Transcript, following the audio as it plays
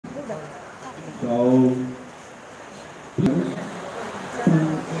So, to get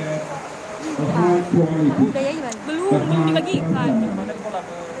a high quality, a high performance.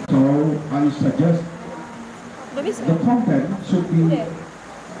 So, I suggest the content should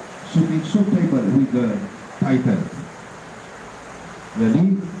be suitable with the title.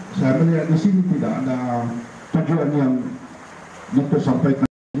 Jadi, saya melihat di sini tidak ada tujuan yang kita sampaikan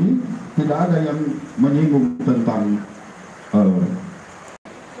ini, tidak ada yang menyinggung tentang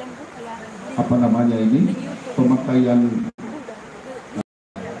apa namanya ini, pemakaian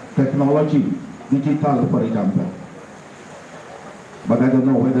teknologi digital, for example. But I don't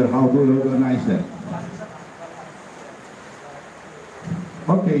know whether how to organize that.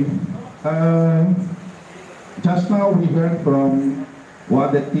 Okay, just now we heard from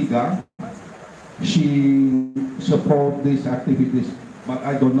Wadet Tiga. She support these activities, but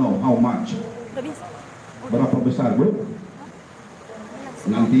I don't know how much. Berapa besar, Bu?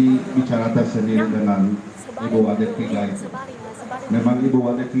 Nanti bicara tersendiri dengan Ibu Wadet Tiga itu. Memang Ibu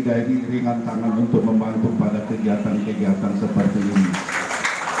Wadet Tiga ini ringan tangan untuk membantu pada kegiatan-kegiatan seperti ini.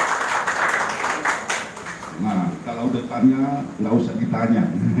 Nah, kalau depannya nggak usah ditanya.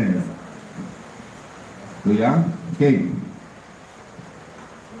 Tuh ya, oke.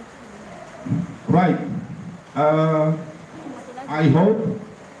 Right. I hope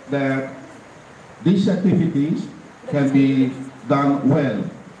that these activities can be done well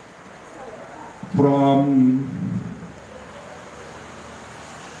from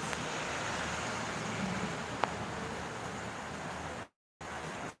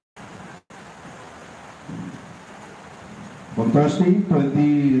Thursday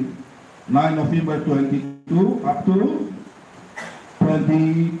 29 November 22 up to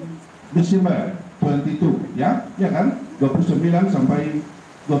 20 Desember 22, ya kan? 29 sampai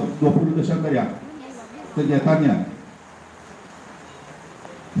 20 Desember ya kegiatannya.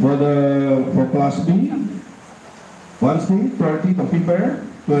 For class B, Wednesday 30 November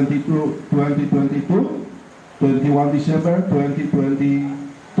 2022, 21 December 2022.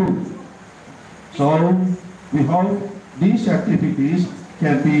 So we hope these activities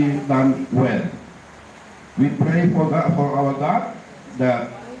can be done well. We pray for our God that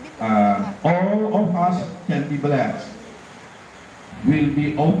all of us can be blessed. Will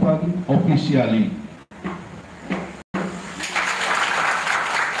be open officially.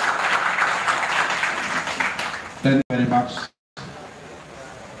 Thank you very much.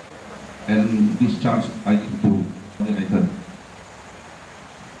 And this chance I give to the moderator.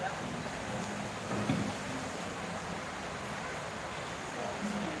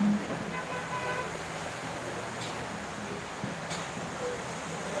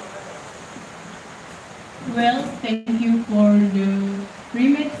 Well, thank you for the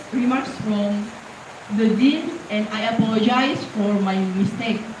remarks from the Dean, and I apologize for my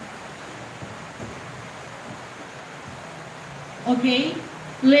mistake. Okay,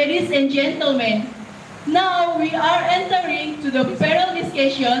 ladies and gentlemen, now we are entering to the panel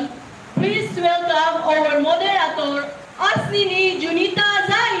discussion. Please welcome our moderator, Asnini Junita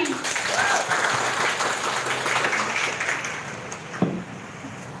Zai.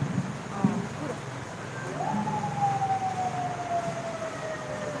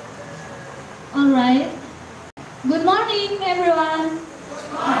 Alright. Good morning, everyone.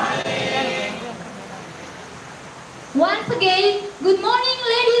 Good morning. Once again, good morning,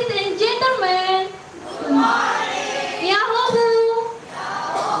 ladies and gentlemen. Good morning. Yahoo!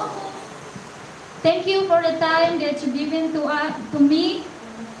 Thank you for the time that you given to me.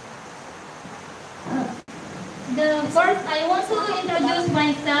 First, I want to introduce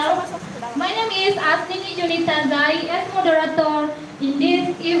myself. My name is Asnini Junita Zai as moderator in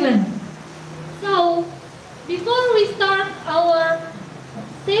this event. So, before we start our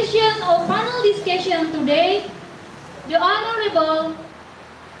session of panel discussion today, the Honorable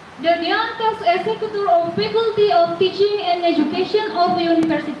Diantas Executor of Faculty of Teaching and Education of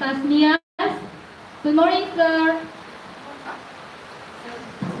Universitas Nias. Good morning, sir.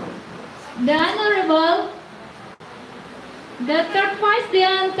 The Honorable Dr. Vice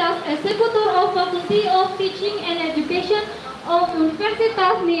Diantas Executor of Faculty of Teaching and Education of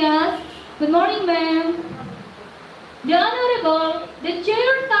Universitas Nias. Good morning, ma'am. The Honorable, the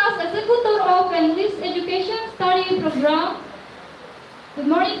Chair Task Executor of English Education Study Program. Good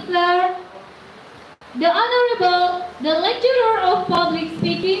morning, sir. The Honorable, the Lecturer of Public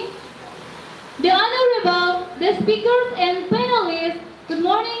Speaking. The Honorable, the Speakers and Panelists. Good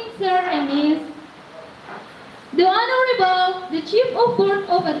morning, sir and miss. The Honorable, the Chief of Board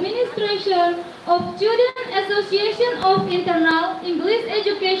of Administration of Student Association of Internal English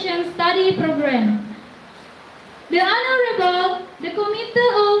Education Study Program. The Honorable, the Committee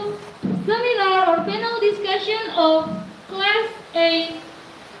of Seminar discussion of Class A.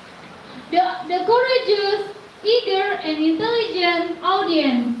 The courageous, eager, and intelligent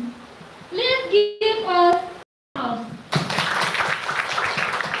audience. Let's give us applause.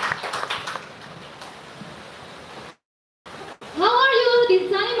 How are you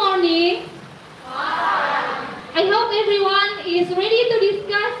this sunny morning? I hope everyone is ready to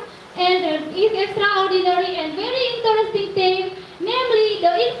discuss an extraordinary and very interesting theme, namely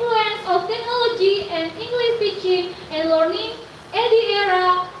the influence of technology and English teaching and learning at the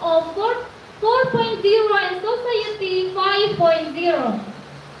era of 4.0 and society 5.0.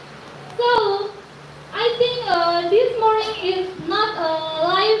 So, I think this morning is not a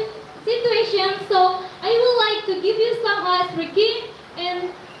live situation, so I would like to give you some ice breaking,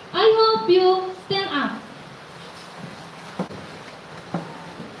 and I hope you stand up.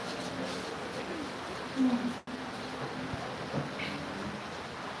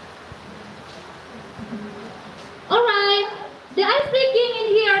 Alright, the ice breaking in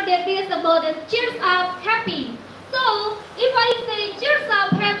here that is about the cheers up happy. So, if I say cheers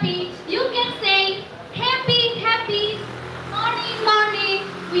up happy, you can say happy, happy, morning, morning,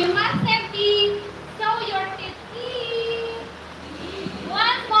 we must happy, show your teeth.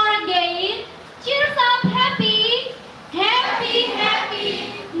 Once more again, cheers up happy, happy, happy,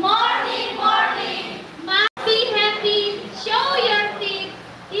 morning, morning, must be happy, show your teeth.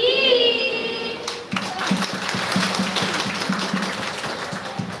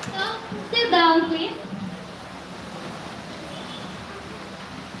 So, sit down please.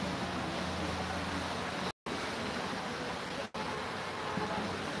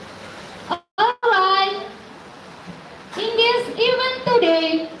 Alright, in this event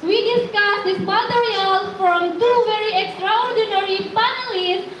today, we discuss this material from two very extraordinary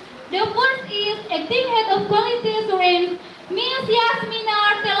panelists. The first is Acting Head of Quality Assurance, Ms. Yasmina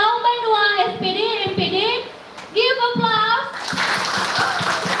Telaubanua, SPD, MPD. Give applause.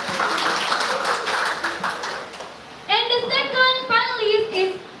 And the second panelist is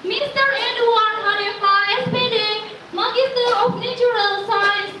Mr. Edward Hanefa, SPD, Magister of Natural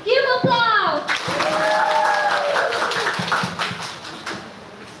Science. Give applause.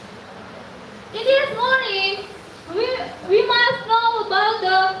 In this morning, we must know about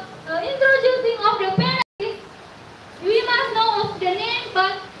the introducing of the panelists. We must know of the name,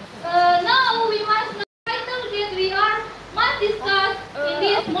 but now we must know the title that we must discuss in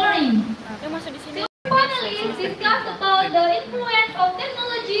this morning. The panelists discuss about the influence of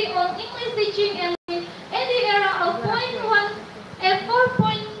technology on English teaching and at the era of 4.0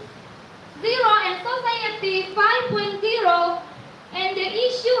 and society 5.0, and the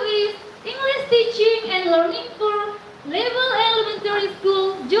issue is English teaching and learning for level elementary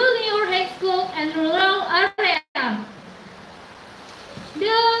school, junior high school, and rural area.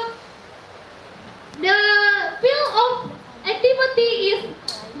 The field of activity is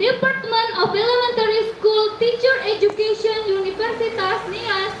Department of Elementary School Teacher Education, Universitas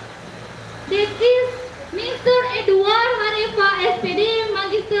NIAS. That is Mr. Edward Hanefa, SPD,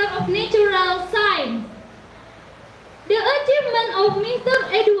 Magister of Natural Science. The achievement of Mr.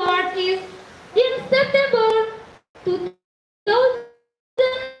 Edward is in September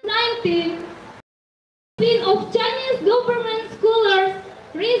 2019 of Chinese Government Scholars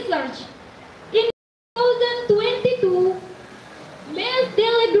Research. In 2022, Ms.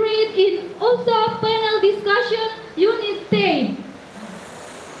 Deliberate in OSA Panel Discussion Unit 10.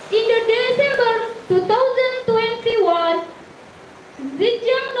 In the December 2021,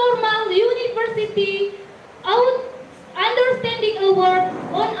 Zhejiang Normal University Understanding Award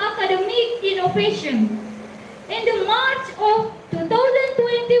on Academic Innovation. In the March of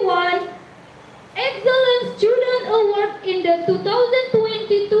 2021, Excellent Student Award in the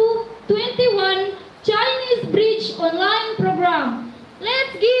 2022-21 Chinese Bridge Online Program.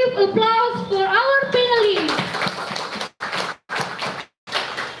 Let's give applause for our panelists.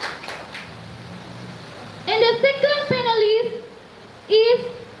 And the second panelist is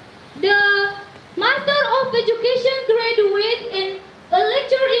the Master of Education graduate and a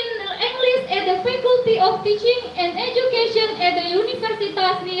lecturer in English at the Faculty of Teaching and Education at the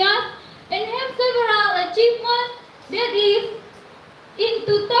Universitas NIAS and have several achievements. That is, in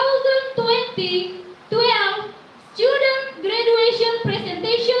 2020-12, student graduation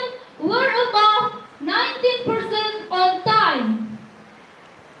presentation were above 19% on time.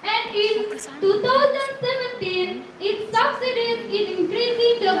 And in 2017, it succeeded in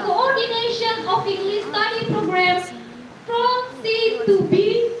increasing the coordination of English study programs from C to B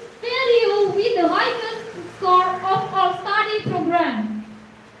value with the highest score of all study programs.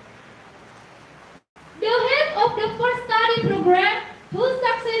 The head of the first study program, who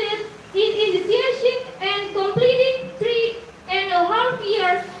succeeded in initiating and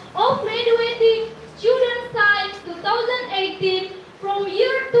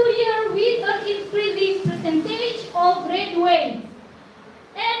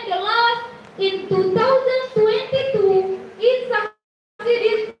In 2022, it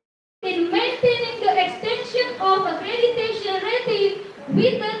succeeded in maintaining the extension of accreditation rating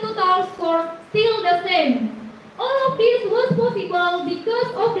with the total score still the same. All of this was possible because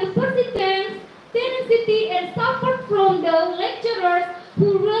of the persistence, tenacity, and support from the lecturers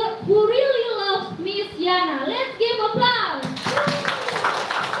who really love Miss Yana. Let's give applause.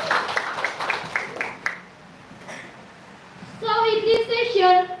 So in this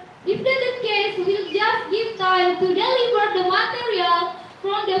session, if that's the case, we'll just give time to deliver the material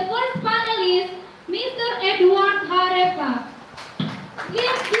from the first panelist, Mr. Edward Harefa.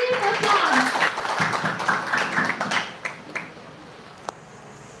 Let's give applause.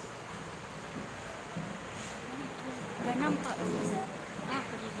 Gak nampak.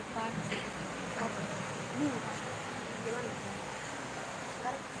 Aku di depan.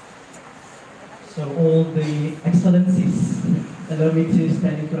 So all the excellencies, allow me to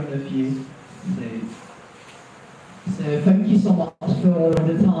stand in front of you. So thank you so much for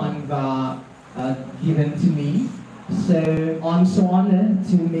the time that given to me. So I'm so honored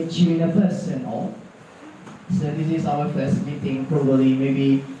to meet you in a person. So this is our first meeting, probably.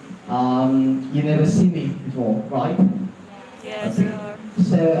 Maybe you never seen me before, right? Yes, Okay. sir.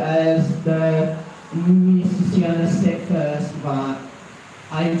 So as the Miss Yana said first, that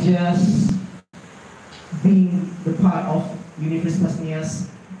I just been the part of Universitas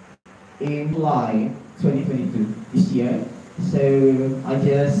NIAS in July 2022 this year. So I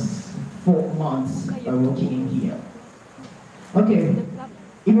just 4 months working in here. Okay,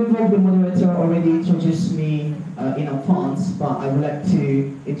 even though the moderator already introduced me in advance, but I would like to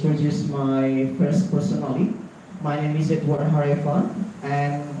introduce my first personally. My name is Edward Harefa,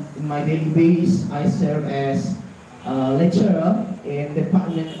 and in my daily base I serve as lecturer in the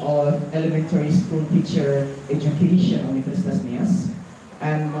Department of Elementary School Teacher Education, Universitas NIAS,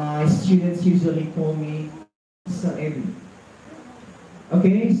 and my students usually call me Sir Eddie.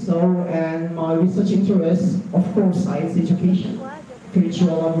 Okay, so and my research interests, of course, science education,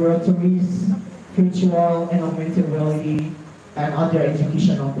 virtual laboratories, virtual and augmented reality, and other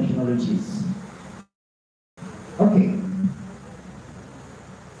educational technologies. Okay.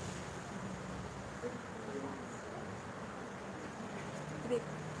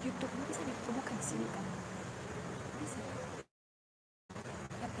 YouTube mo bisa dibuka di sini kan? Bisa.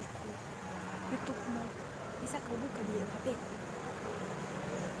 HP-ku. YouTube mo bisa kau buka di HP-ku.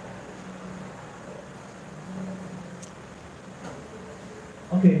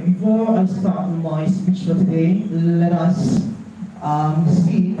 Okay, before I start my speech for today, let us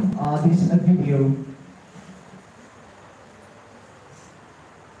see this video.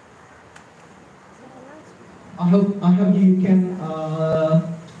 I hope you can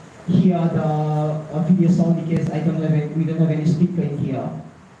hear the video sound because we don't have any speaker in here.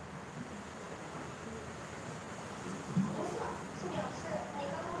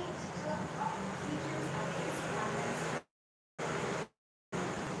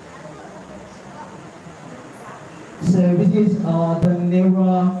 So this is the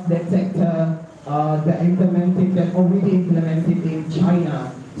neural detector that already implemented in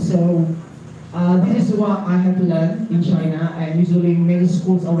China. So this is what I have learned in China, and usually many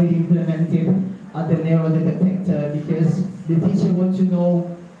schools already implemented the neural detector because the teacher wants to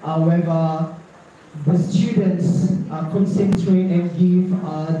know whether the students concentrate and give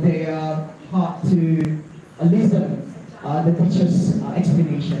their heart to listen the teacher's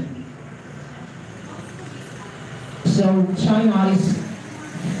explanation. So China is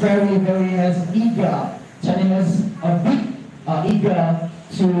very eager. China is a bit eager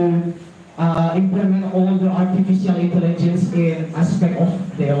to implement all the artificial intelligence in aspect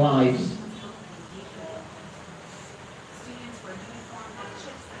of their lives.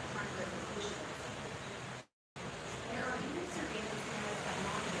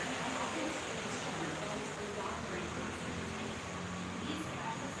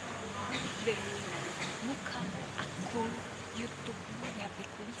 Bukan aku YouTube mo di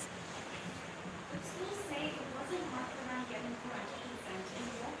HP-ku bisa.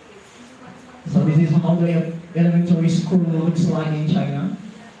 So this is how the elementary school looks like in China.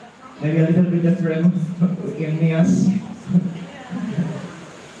 Maybe a little bit different in NIAS.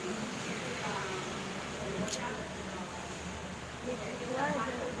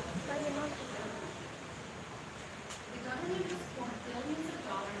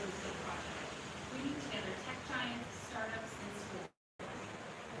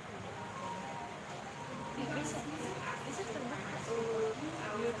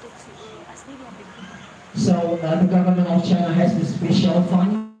 So the government of China has the special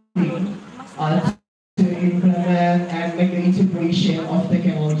funding to implement and make the integration implementation of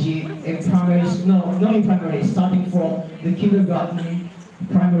technology in primary, not in primary, starting from the kindergarten,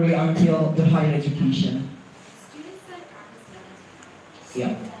 primary until the higher education.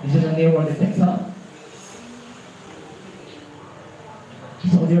 Yeah, this is a neural detector.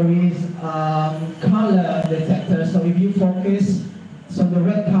 So there is color detector. So if you focus, so the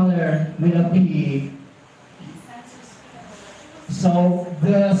red color will appear. So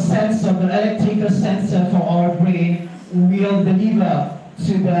the sensor, the electrical sensor for our brain will deliver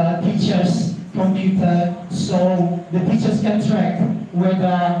to the teacher's computer, so the teachers can track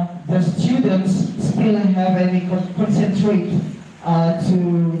whether the students still have any concentrate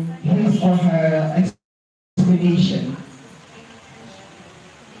to his or her explanation.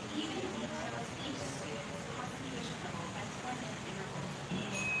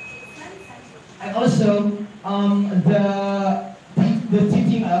 And also, the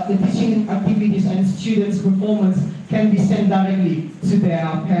teaching activities and students' performance can be sent directly to their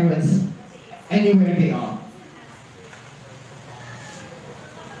parents anywhere they are.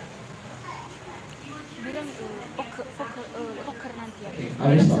 Bilang poker nanti ya.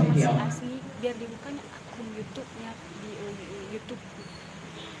 I will stop it here. Asli biar dibukanya akun YouTube-nya di YouTube.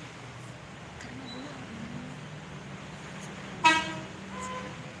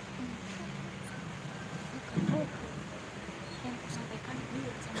 Yang aku sampaikan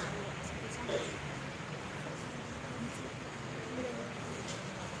dulu sama sampai.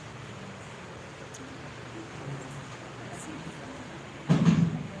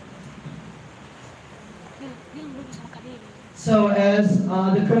 So as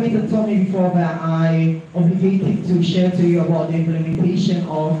the committee told me before that I obligated to share to you about the implementation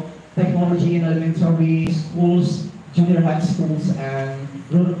of technology in elementary schools, junior high schools, and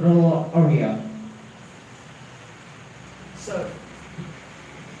rural area.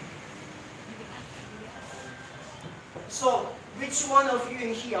 So which one of you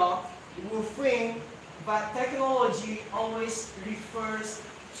in here will think that technology always refers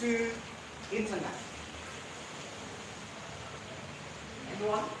to internet?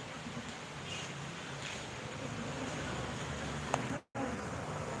 Anyone?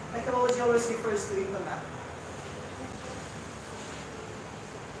 Technology always refers to internet.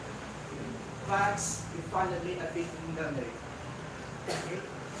 That's finally a bit redundant. Okay.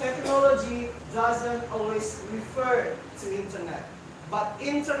 Technology doesn't always refer to internet, but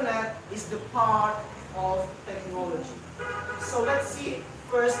internet is the part of technology. So let's see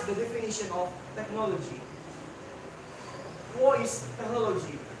first the definition of technology. What is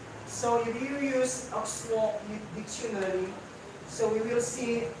technology? So if you use Oxford Dictionary, so we will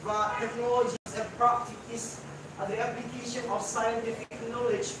see that technology is a practice, the application of scientific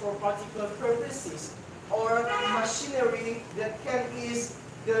knowledge for particular purposes, or machinery that can ease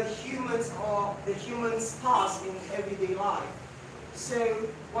the humans or the human's task in everyday life. So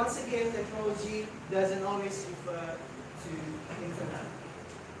once again, technology doesn't always refer to internet.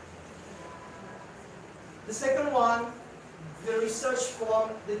 The second one, the research from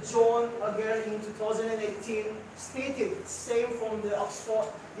the John Lager in 2018 stated, same from the Oxford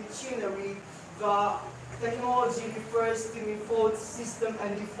Dictionary, that technology refers to method, system,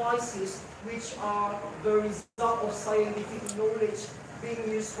 and devices which are the result of scientific knowledge being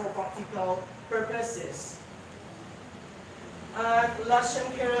used for practical purposes. And Lashan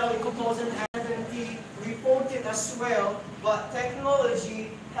Carroll in 2017 reported as well that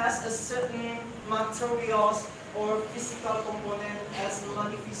technology has a certain materials or physical component as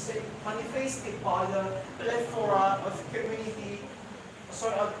manifested by the plethora of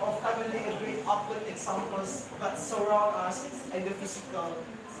commonly agreed upward examples that surround us in the physical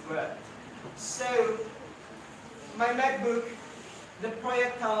world. So, my MacBook, the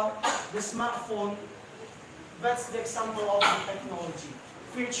projector, the smartphone, that's the example of the technology.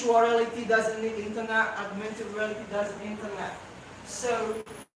 Virtual reality doesn't need internet, augmented reality doesn't need internet. So,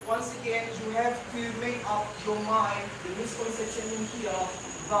 once again, you have to make up your mind the misconception in here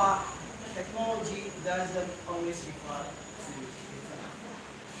that technology doesn't always refer to internet.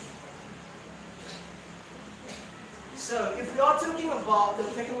 So, if we are talking about the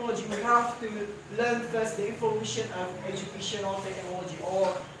technology, we have to learn first the evolution of educational technology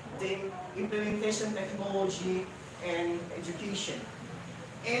or the implementation technology and education.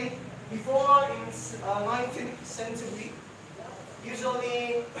 And before in 19th century,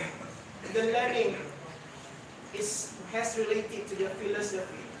 usually the learning has related to the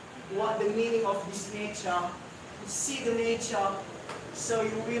philosophy, what the meaning of this nature, see the nature, so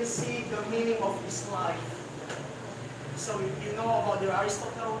you will see the meaning of this life. So you know about the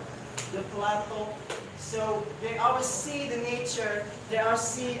Aristotle, the Plato, so they always see the nature, they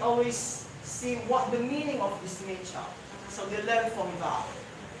always see what the meaning of this nature. So they learn from that.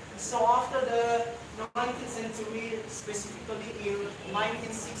 So after the 19th century, specifically in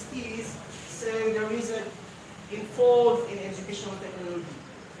 1960s, so there is an involved in educational technology.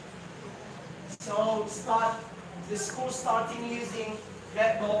 So the school starting using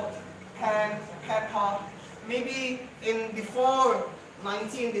blackboard, pen, paper. Maybe in before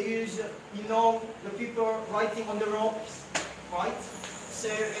 19 they use, the people writing on the ropes, right? So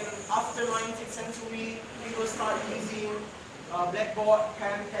after 19th century, people start using blackboard,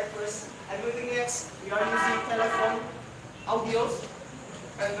 pen, papers. And moving next, we are using telephone, audios,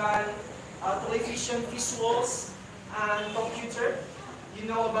 and then television, visuals, and computer. You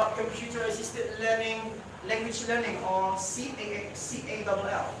know about computer-assisted learning, language learning, or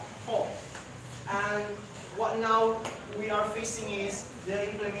CALL. And what now we are facing is the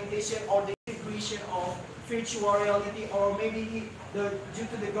implementation or the integration of virtual reality, or maybe due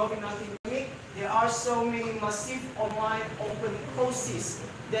to the COVID-19 pandemic, there are so many massive online open courses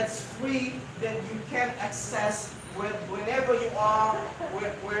that's free that you can access whenever you are,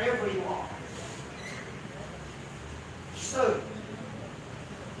 wherever you are. So,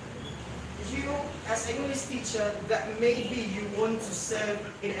 you as an English teacher that maybe you want to serve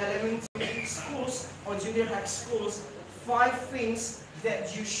in elementary schools or junior high schools, 5 things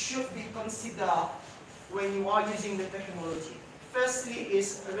that you should be considered when you are using the technology. Firstly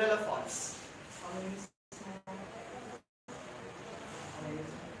is relevance.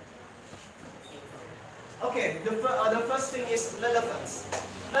 Okay, the first thing is relevance.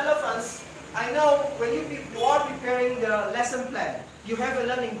 Relevance, I know when you are preparing the lesson plan, you have a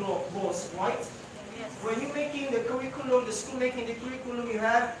learning goals, right? Yes. When you're making the curriculum, the school making the curriculum, you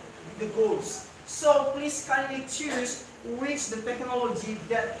have the goals. So please kindly choose which the technology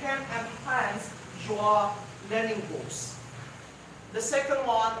that can enhance your learning goals. The second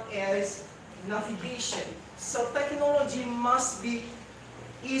one is navigation. So technology must be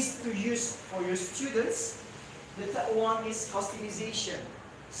easy to use for your students. The third one is customization.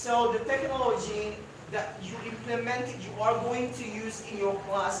 So the technology that you implemented, you are going to use in your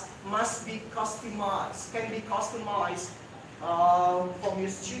class must be customized, can be customized from your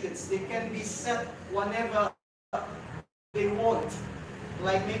students. They can be set whenever they want,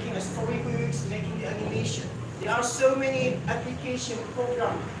 like making a storybooks, making the animation. There are so many application,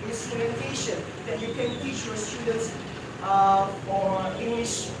 program, instrumentation that you can teach your students for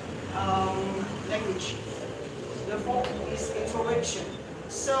English language. The fourth is interaction.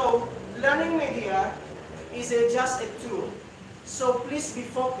 So learning media is just a tool. So please be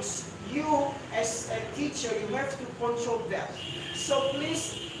focused. You as a teacher, you have to control that. So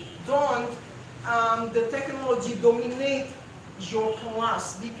please don't the technology dominate your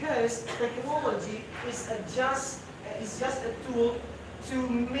class, because technology is just a tool to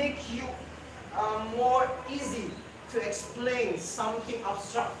make you more easy to explain something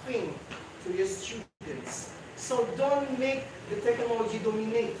abstract thing to your students. So don't make the technology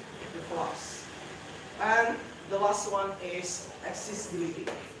dominate the class. And the last one is accessibility.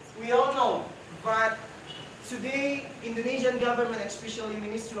 We all know that today Indonesian government, especially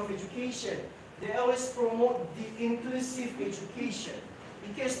Ministry of Education, they always promote the inclusive education,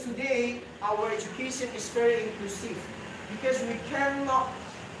 because today our education is very inclusive, because we can't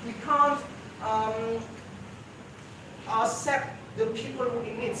accept the people who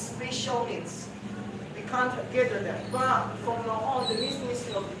need special needs. We can't gather them. But from now on, the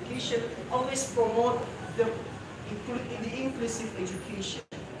Ministry of Education always promote the inclusive education.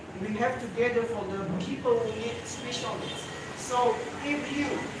 We have to gather for the people who need special needs. So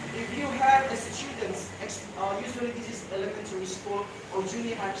if you have a student, usually this is elementary school or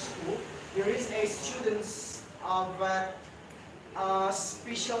junior high school, there is a students of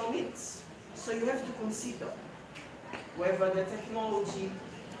special needs. So you have to consider whether the technology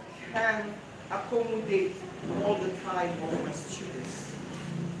can accommodate all the time of my students.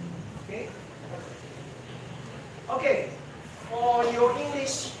 Okay? Okay, for your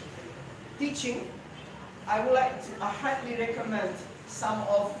English teaching, I would like to highly recommend some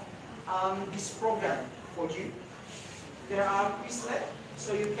of this program for you. There are Quizlet,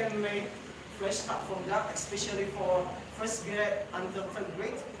 so you can make flashcard from that, especially for first grade until third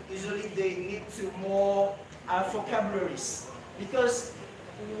grade. Usually they need to more vocabularies, because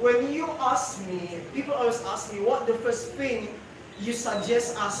when you ask me, people always ask me what the first thing you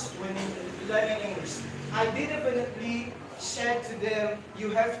suggest us when learning English. I definitely share to them, you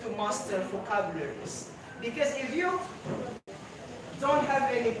have to master vocabularies. Because if you don't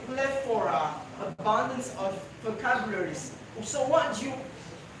have any plethora, abundance of vocabularies, so what you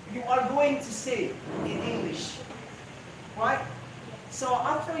are going to say in English, right? So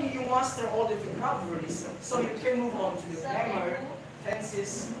after you master all the vocabularies, so you can move on to the grammar,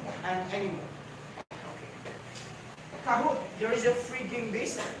 tenses, and animal. Kahoot, there is a free game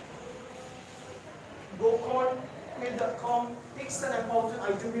based. GoCon, Quill.com, Pixel and Powtoon.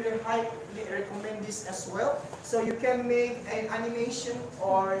 I do really highly recommend this as well. So you can make an animation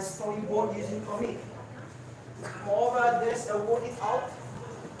or storyboard using Comic. Moreover, there's a work it out,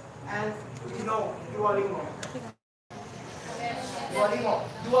 and you know Duolingo.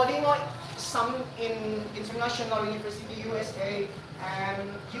 Duolingo, some in international university, USA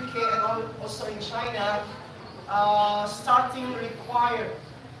and UK, and also in China, starting require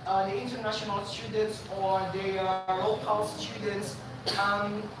the international students or their local students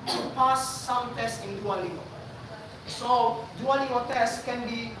to pass some tests in Duolingo. So Duolingo test can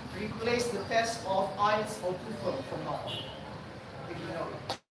be replace the test of IELTS or TOEFL from now on, if you know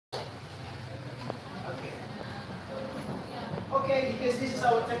it. Okay, because this is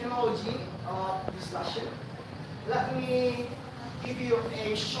our technology discussion, let me give you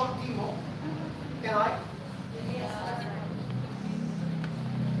a short demo. Can I?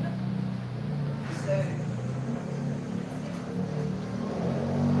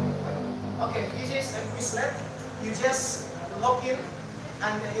 Okay, this is a Quizlet. You just log in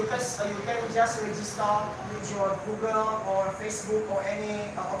and you can just register with your Google or Facebook or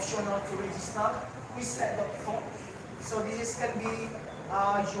any optional to register Quizlet.com. So this can be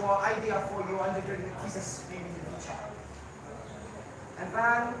your idea for your undergraduate thesis maybe in the future. And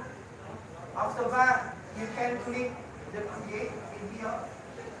then after that, you can click the create in here,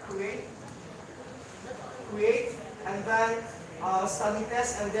 create, and then study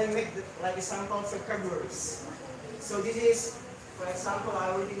test, and then make like a sample vocabularies. So this is, for example, I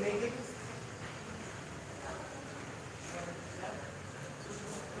already made it.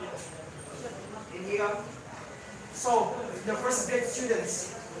 In here. So the first grade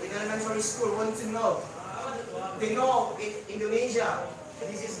students in elementary school want to know. They know in Indonesia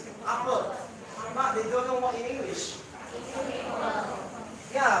this is apple, but they don't know what in English.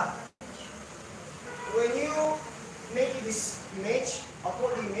 Yeah. When you make this image,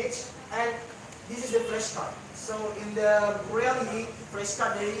 upload the image, and this is the flashcard. So in the reality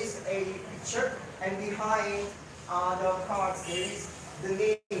flashcard there is a picture, and behind the cards there is the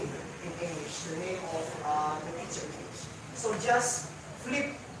name in English, the name of the picture in English. So just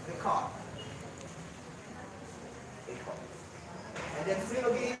flip the card. And then flip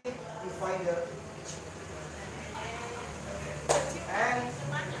again, you find the picture. And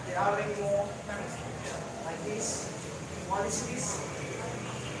there are many more like this. What is this?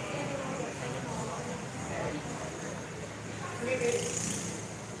 Flip it.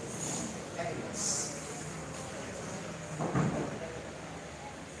 And yes.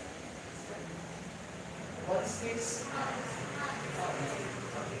 What is this?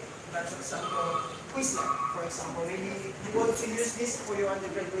 That's example Quizlet, for example. Maybe you want to use this for your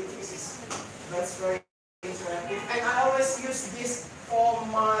undergraduate thesis. That's very interactive. And I always use this for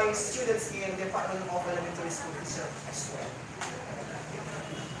my students in the Department of Elementary School Teacher as well.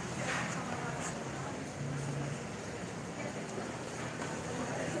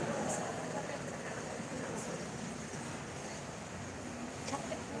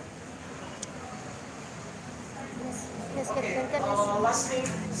 Okay, last thing,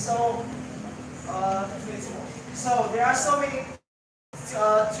 so there are so many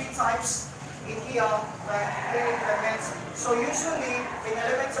three types in here that they implement. So usually in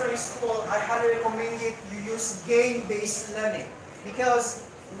elementary school, I highly recommend it you use game-based learning, because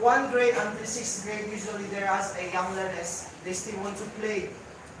 1 grade until 6th grade usually there are young learners, they still want to play.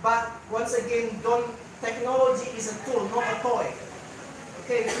 But once again, technology is a tool, not a toy.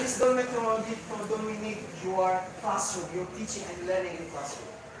 Okay, please don't let technology dominate your classroom, your teaching and learning in the classroom.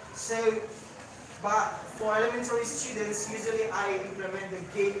 So, but for elementary students, usually I implement the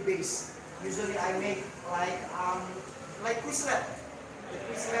game-based. Usually I make like Quizlet. The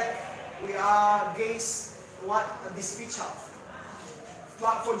Quizlet, we are gauge what the speech of.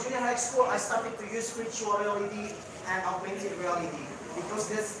 But for junior high school, I started to use virtual reality and augmented reality, because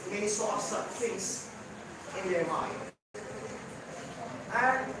there's many so abstract things in their mind.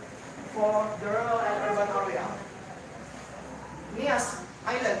 And for the rural and urban area, Nias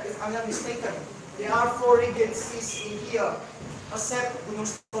Island, if I'm not mistaken, there are 4 regencies in here, except Gunung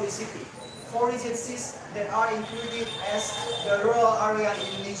Sitoli City. 4 regencies that are included as the rural area in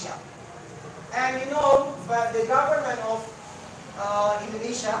Indonesia. And you know, but the government of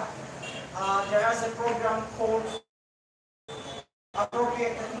Indonesia, there is a program called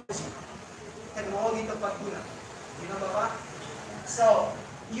Appropriate Technology, Teknologi Tepat Guna. You know, Bapak? So,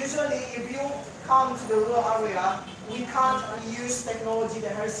 usually if you come to the rural area, we can't use technology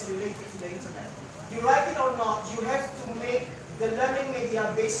that is related to the internet. You like it or not, you have to make the learning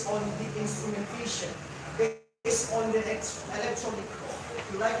media based on the instrumentation, based on the electronic code.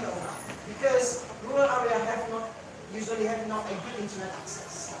 You like it or not. Because rural area usually have not a good internet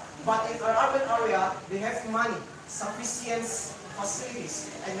access. But in an urban area, they have money, sufficient facilities,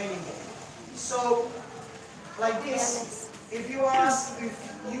 and many more. So, like this, if you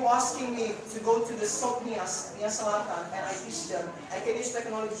asking me to go to the SOC Nias Selatan and I teach them, I can use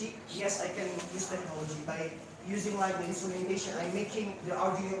technology. Yes, I can use technology by using like the instrumentation. I'm making the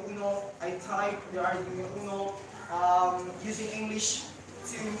Arduino Uno. I type the Arduino Uno using English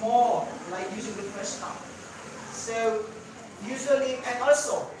to more like using the flashcard. So usually, and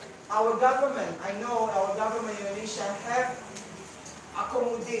also our government. I know our government in Indonesia have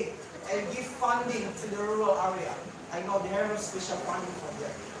accommodate and give funding to the rural area. I know they have special funding for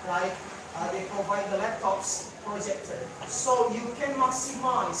them. Like they provide the laptops, projector. So you can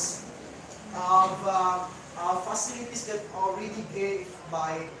maximize facilities that are already given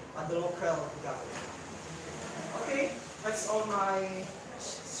by the local government. Okay, that's all my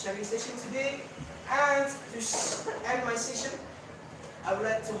sharing session today. And to end my session, I would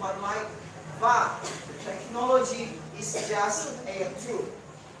like to highlight that technology is just a tool.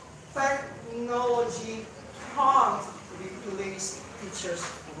 Technology can't replace teachers'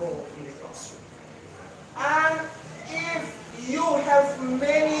 role in the classroom. And if you have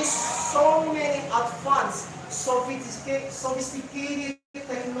so many advanced, sophisticated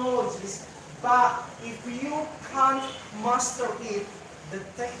technologies, but if you can't master it, the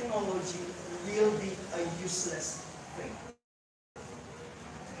technology will be a useless thing.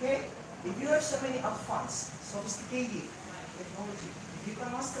 Okay? If you have so many advanced, sophisticated technology, if you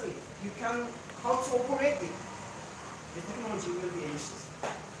can master it, you can how to operate it, the technology will be useless.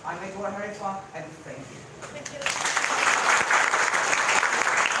 I'm Edward Harifa, and thank you. Thank you.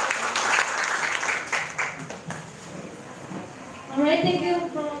 Alright, thank you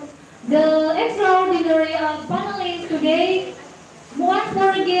from the extraordinary panelists today. Once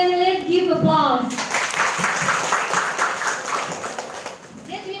more again, let's give applause.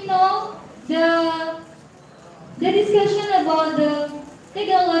 Let me know the discussion about the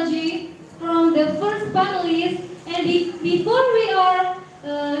technology from the first panelist, and before we are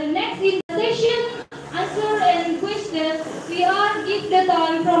next in the session, answer and question, we are give the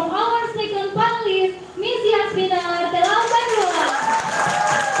time from our second panelist, Miss Yasmina Artelau Bandung.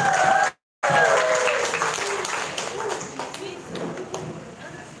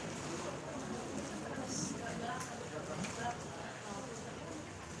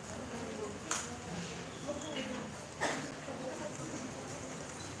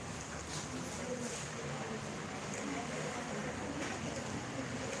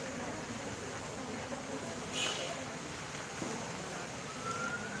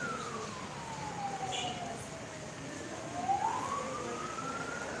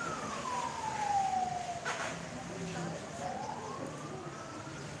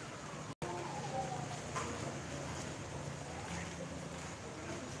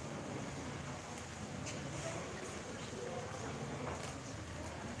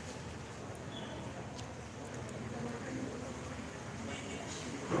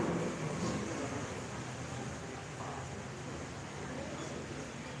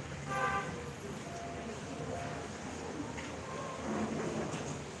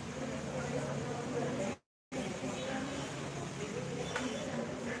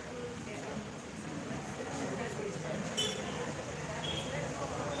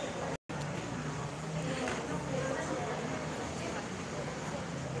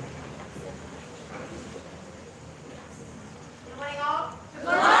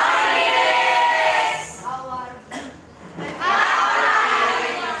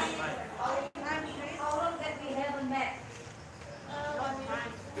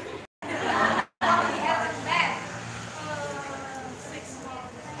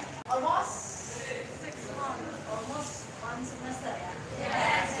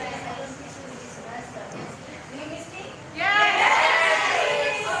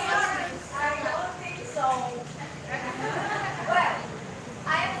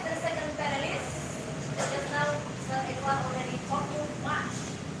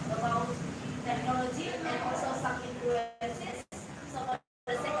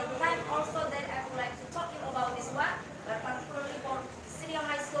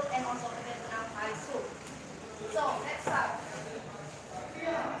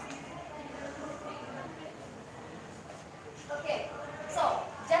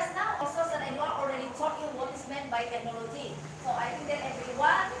 by technology. So I think that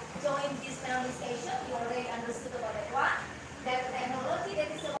everyone joined this panel discussion, you already understood about that one. That technology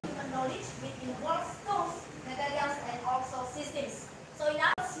that is about human knowledge, which involves tools, materials, and also systems. So in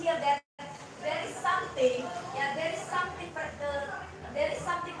our here that there is something, there is something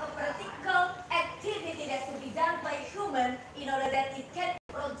a practical activity that to be done by human in order that it can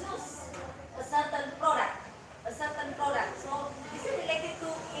produce a certain product. So this is related to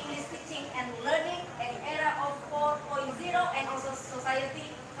English teaching and learning in the era of 4.0 and also society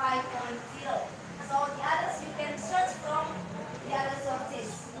 5.0. So the others you can search from the other sources.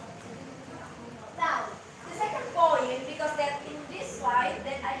 Now, the second point, because that in this slide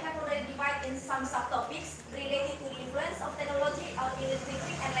that I have already divided in some subtopics related to the influence of technology on English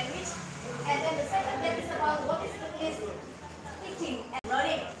teaching and language. And then the second that is about what is English teaching and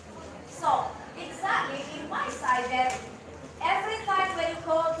learning. So, exactly in my side that every time when you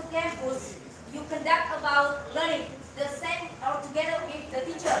go to campus, you conduct about learning the same or together with the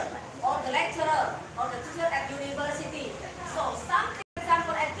teacher or the lecturer or the teacher at university. So, some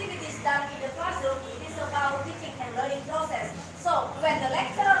example activities done in the classroom, it is about teaching and learning process. So, when the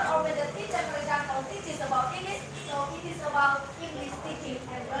lecturer or when the teacher, for example, teaches about English, so it is about English teaching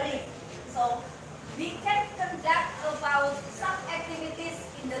and learning. So, we can conduct about some activities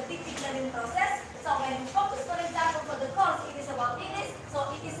in the teaching learning process. So when you focus, for example, for the course, it is about English. So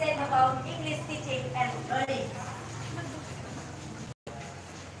it is said about English teaching and learning.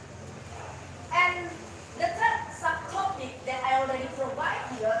 And the third subtopic that I already provide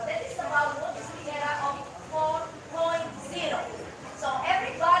here, that is about what is the era of 4.0. So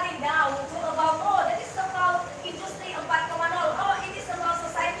everybody now talk about, oh, that is about industry 4.0. Oh, it is about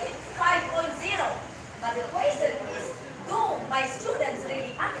society 5.0. But the question is, do my students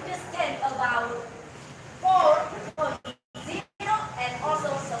really understand about 4.0 and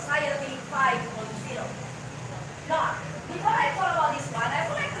also society 5.0? Now, before I talk about this one, I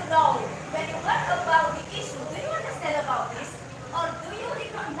would like to know, when you learn about the issue, do you understand about this? Or do you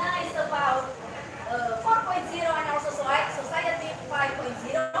recognize about 4.0 and also society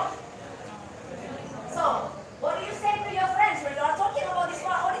 5.0? So, what do you say to your friends when you are talking about this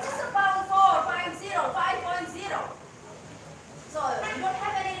one? Oh, this is about 4.0, 5.0. So, you don't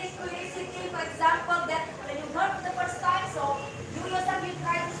have any curiosity, for example, that when you learn for the first time, so you yourself you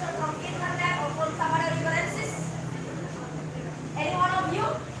try to search from internet or from some other references? Any one of you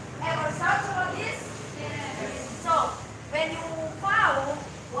ever search about this? Yes. So, when you found,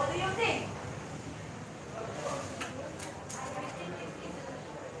 what do you think?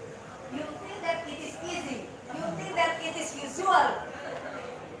 You think that it is easy. You think that it is usual.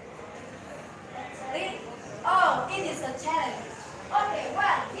 Really? Oh, it is a challenge. Okay,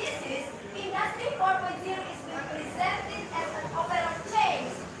 well, this is Industry 4.0 is being presented as an overall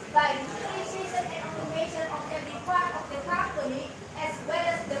change by digitalization and automation of every part of the company as well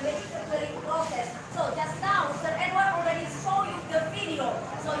as the manufacturing process. So just now, Sir Edward already showed you the video.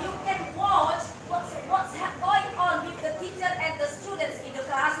 So you can watch what's going on with the teacher and the students in the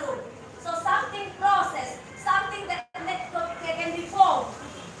classroom. So something process, something that can be formed.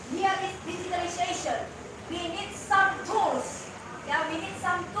 Here is digitalization. We need some tools. Yeah, we need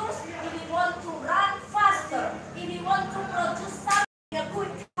some tools if we want to run faster, if we want to produce something in a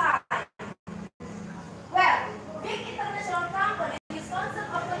good time. Well, big international companies use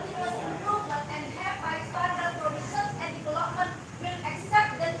concept of continuous improvement and have high standards for research and development will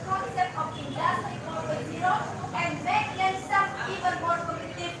accept the concept of Industry 4.0 and make themselves even more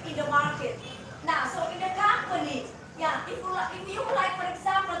competitive in the market. Now, so in the company, yeah, if you like, for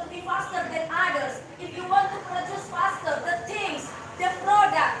example, to be faster than others, if you want to produce faster the things, the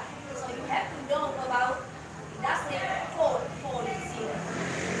product, so you have to know about Industry 4.0.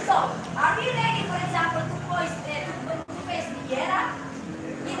 So, are we ready, for example, to face the era?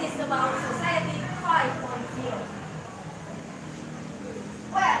 It is about society 5.0.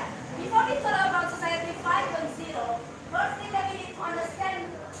 Well, before we talk about society 5.0, first thing that we need to understand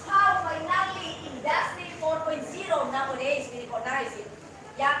how finally Industry 4.0 nowadays we recognize it.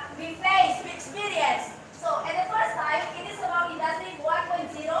 Yeah, we face, we experience. So at the first time, it is about Industry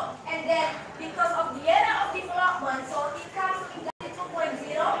 1.0, and then because of the era of development, so it comes to Industry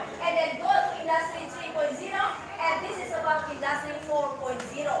 2.0, and then go to Industry 3.0, and this is about Industry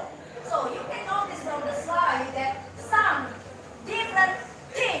 4.0. So you can notice from the slide that some different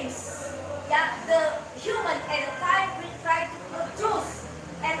things that the human at the time will try to produce,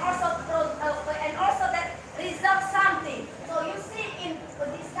 and also that result something. So you see in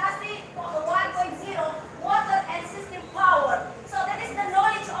Industry 1.0,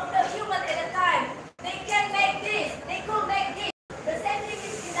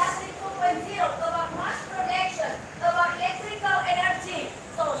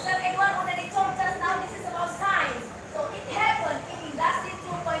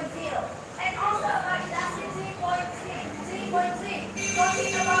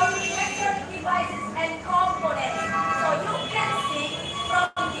 talking about electronic devices and components. So you can see from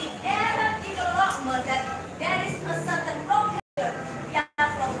the error development that there is a certain progression, yeah,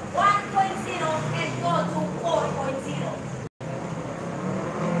 from 1.0 and go to 4.0.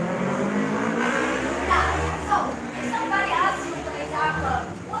 Now, so if somebody asks you, for example,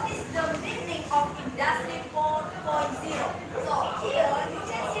 what is the meaning of Industry 4.0? So here you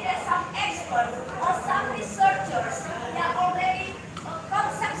can see that some experts or some researchers that already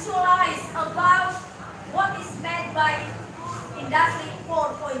conceptualize about what is meant by Industry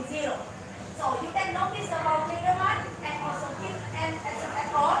 4.0. So you can notice about Lindemann and also Kim and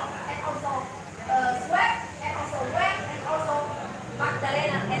all, and also Swebb and also Webb and also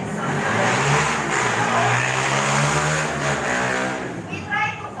Magdalena and some others. We try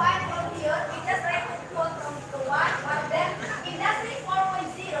to find from here, we just try to quote from the one of them. Industry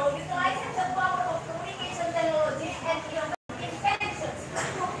 4.0 utilizes the power of communication technology and inventions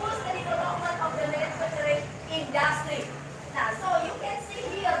to boost the development of the manufacturing industry. Now, so you can see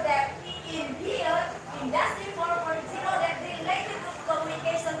here that in here, Industry 4.0 that related to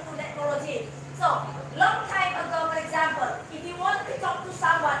communication to technology. So, long time ago, for example, if you want to talk to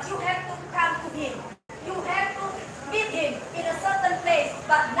someone, you have to come to him. You have to meet him in a certain place.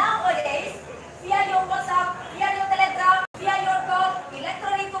 But nowadays, via your WhatsApp, via your Telegram, via your call,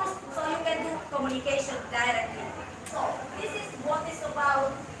 electronic tools, so you can do communication directly. So, this is what is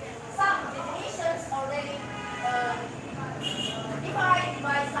about some definitions already defined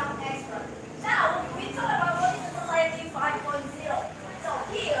by some experts. Now, we talk about what is Society 5.0. So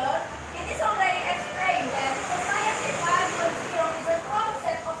here, it is already explained that Society 5.0 is a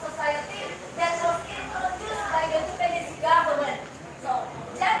concept of society that was introduced by the Japanese government. So,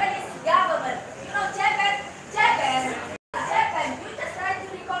 Japanese government, you know Japan, you just try to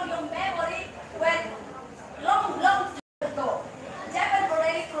recall your memory when long ago, Japan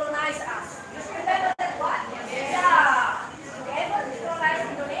already colonized us. You remember that what? Yeah. Japan colonized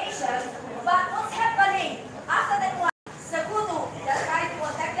Indonesia, but what's happening? After that one, Sekutu just tried to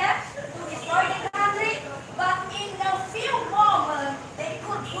attack them, to destroy the country, but in a few moments, they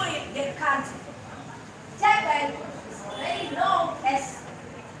could put it their country. Japan is already known as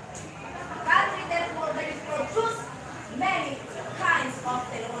a country that already produced many kinds of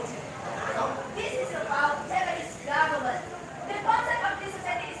technology. So this is about Japanese government. The concept of this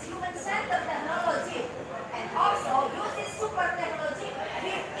society is human-centered technology, and also uses super technology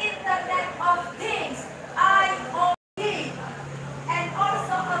with Internet of Things, IoT, and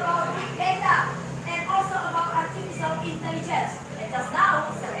also about big data, and also about artificial intelligence. And just now,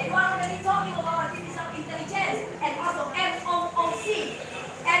 everyone already talking about artificial intelligence, and also MOOC,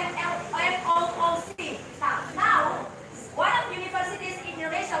 MOOC. Now, one of universities in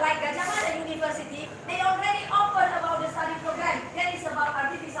Indonesia, like Gajah Mada University, they already open about the study program. That is about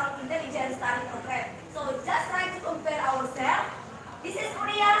artificial intelligence study program. So just trying to compare ourselves. This is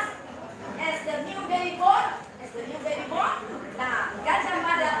Korea as the new baby born. Nah, Gajah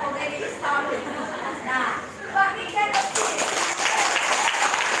Mada already started. Nah, but we cannot see it.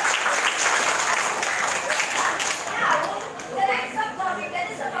 Now, the next subtopic that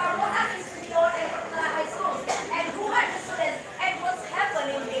is about what are the students and high schools and who are the students and what's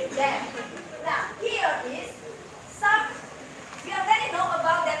happening with them. Now, here is some, we already know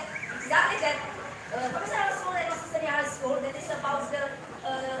about that, exactly that professional school and also senior high school, that is about the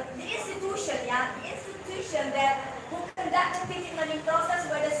institution, yeah, the institution that who conduct the teaching learning process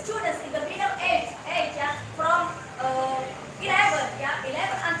where the students in the middle age, yeah, from 11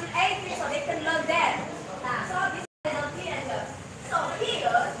 until 18, so they can learn that. So this is the teenagers. So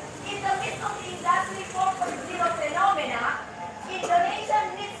here, in the midst of the Industry 4.0 phenomena, Indonesia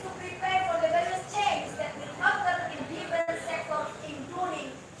needs to prepare for the various changes that will occur in different sectors,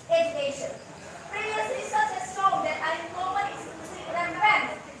 including education. Previous research has shown that unemployment is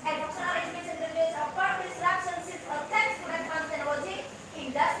rampant and vocational education graduates are part of disruption since attempts to advance technology,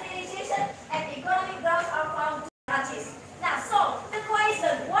 industrialization, and economic growth are found to be. Now, so the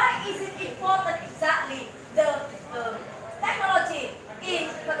question, why is it important exactly the technology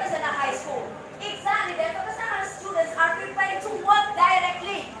in vocational high school? Exactly, the vocational students are prepared to work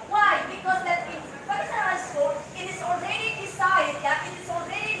directly. Why? Because that in vocational high school, it is already decided, yeah, it is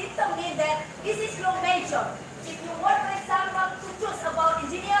already determined that this is your major. If you want, for example, to choose about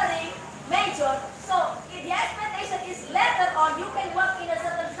engineering major, so if the expectation is later on you can work in a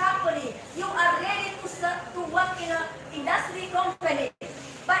certain company, you are ready to work in an industry company.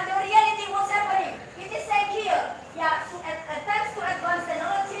 But the reality, what's happening? It is said here, yeah, attempts to advance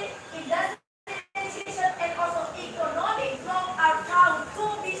technology, industrialization, and also economic growth are found to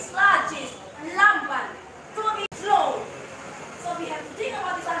be sluggish, lambat, to be slow. So we have think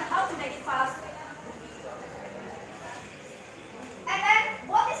about this one, how to make it fast. And then,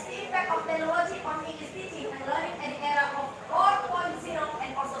 what is the impact of technology on English teaching and learning in the era of 4.0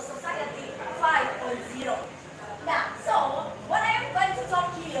 and also society 5.0? Now, so, what I am going to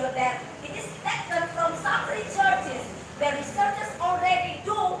talk here that it is taken from some researches where researchers already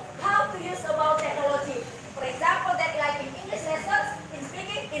do how to use about technology. For example, that like in English lessons, in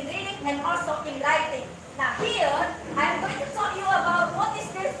speaking, in reading, and also in writing. Now here, I'm going to talk you about what is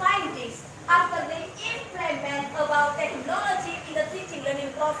their findings after they implement about technology in the teaching learning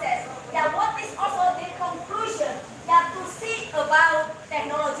process. Yeah, what is also their conclusion to see about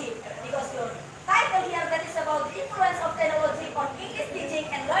technology? Because your title here that is about the influence of technology on English teaching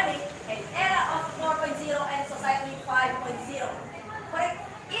and learning in era of 4.0 and society 5.0.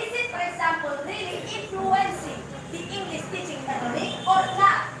 Is it, for example, really influencing the English teaching and learning or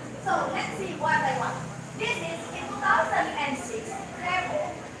not? So let's see one by one. This is in 2006,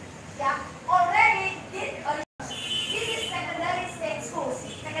 Revo, already did a research. This is secondary state schools.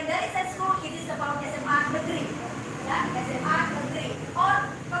 Secondary state school, it is about SMA negeri, SMA negeri or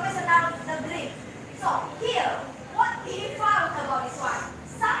professional negeri. So here, what he found about this one?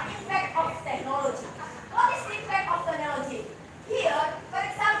 Some impact of technology. What is the impact of technology? Here, for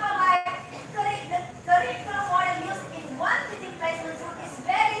example, like the curriculum model used in one teaching placement school is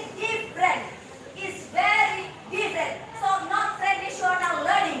very different. So not traditional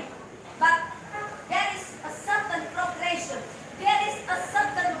learning, but there is a certain progression. There is a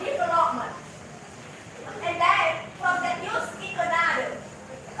certain development. And then from that use in another.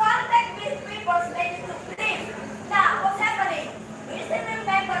 Contact with people made to live. Now, what's happening? Do you still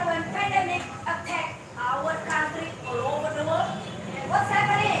remember when pandemic attacked our country all over the world? What's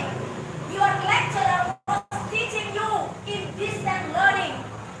happening? Your lecturer was teaching you in distant learning.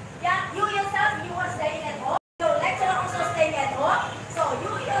 Yeah, you yourself, you were staying at home. Your lecturer also staying at home. So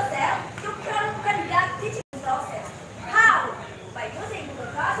you yourself, you can conduct teaching process. How? By using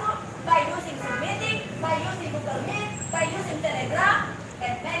Google Classroom, by using Zoom meeting, by using Google Meet, by using Telegram,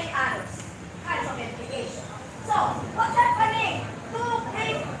 and many others kinds of applications. So what's happening? To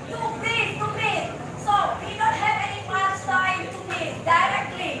breathe. So we don't have any much time to meet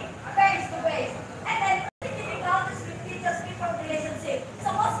directly, face to face. And then difficulties with teachers-people relationship. So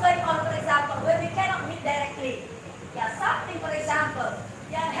what's going on, for example, when we cannot meet directly? Yeah, something, for example,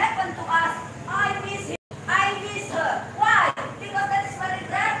 that happened to us. I miss him. I miss her. Why? Because that is very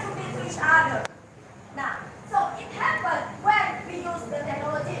rare to meet to each other. Now, so it happened when we use the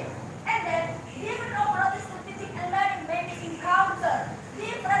technology. And then different approaches to teaching and learning may be encountered.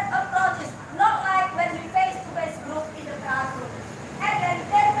 Different approaches, not like when we face-to-face group in the classroom. And then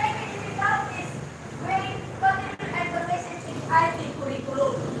there may be difficulties when continuing information in IT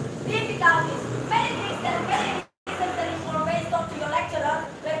curriculum. Difficulties, many things that very necessary for ways talk to your lecturer.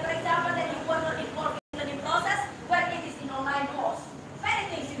 When, for example, that you were not involved in the learning process when it is in online course. Many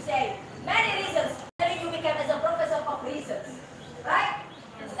things you say, many reasons. Then you become as a professor of reasons, right?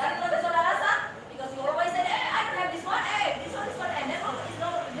 That's Professor Alasa, because you always say, hey, I don't have this one, and then it's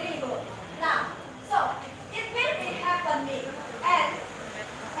not really good. Now, so it will be happening, and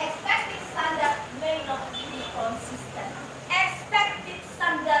expected standard may not be consistent. Expected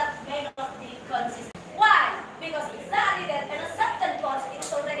standard may not be consistent. Why? Because exactly that in a certain course it is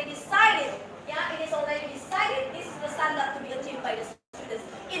already decided. Yeah, it is already decided this is the standard to be achieved by the students.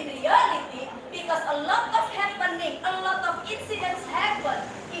 In reality, because a lot of happening, a lot of incidents happen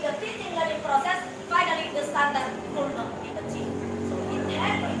in the teaching learning process, finally the standard could not be achieved. So it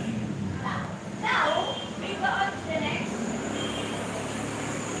happens. Now we go on to the next.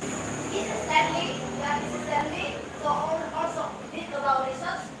 This is Stanley. So also did about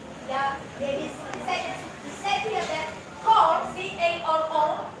research. Yeah, they said here that CORE,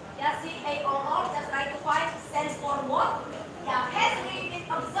 C-A-R-O, C-A-R-O, just try to find stands for what? Yeah, has really been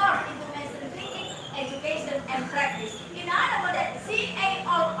observed in the mainstream thinking, education, and practice. In other words, that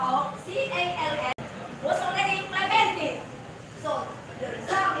C-A-R-O, C-A-L-S was already implemented. So the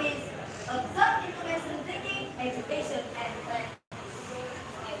result is observed in the mainstream thinking, education, and practice.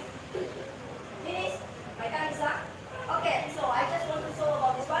 Finish? Right, Anissa? Okay, so I just want to show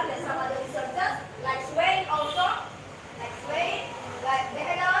about this one. There's some other researchers, like Swain also, like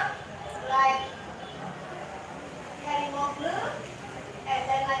Behenon, like Harry Mockler, and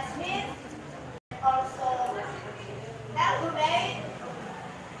then like Smith, also Al-Humaid,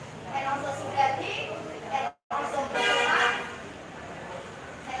 and also Sugati, and also Bernard,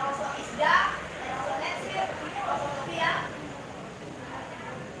 and also Isda, and also Natsir, and also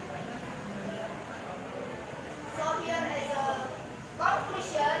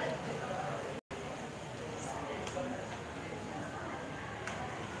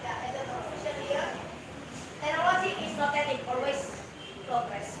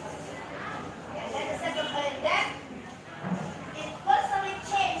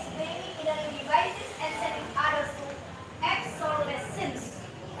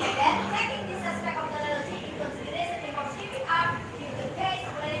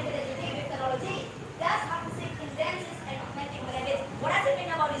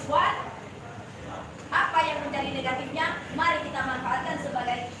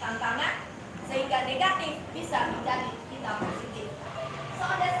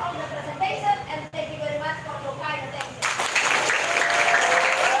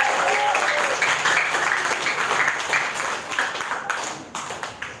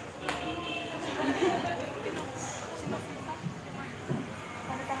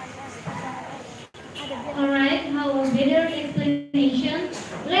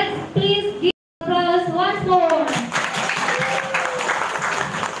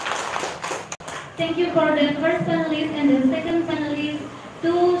thank you for the first panelist and the second panelist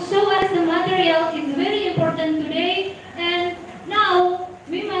to show us the material is very important today. And now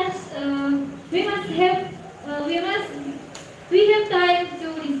we must have time to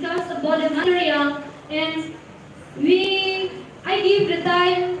discuss about the material, and I give the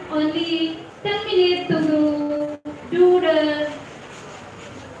time only 10 minutes to do the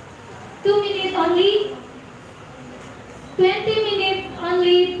 2 minutes only, 20 minutes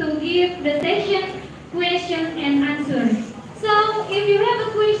only to give the session question and answer. So if you have a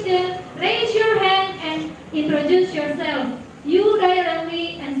question, raise your hand and introduce yourself. You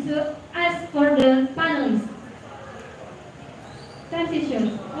directly and ask for the panelists.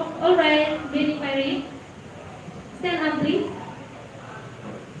 Transition. All right, Jenny Perry. Stand up, please.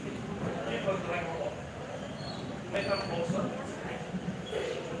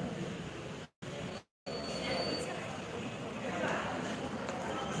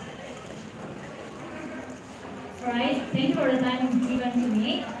 Right, thank you for the time given to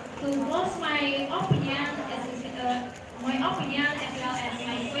me to voice my opinion as well as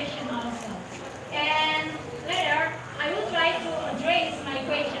my question also. And later, I will try to address my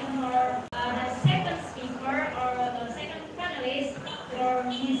question for the second speaker or the second panelist for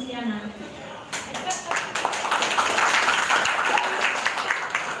Ms. Yana.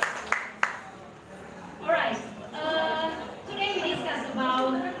 Alright, today we discuss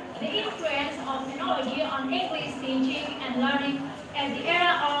about the influence of technology on English teaching and learning at the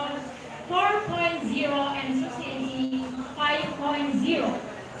era of 4.0 and society 5.0.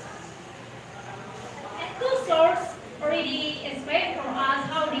 And two sources already explained for us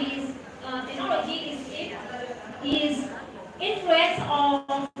how this technology is influence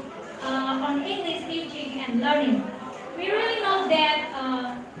on English teaching and learning. We really know that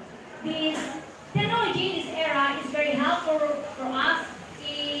this technology in this era is very helpful for us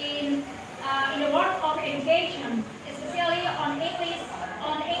in the world of education, especially on English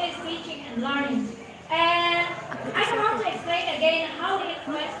teaching and learning. And I don't want to explain again how the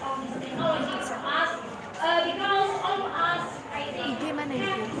influence of this technology for us, because all of us, I think,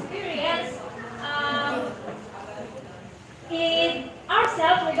 have experience in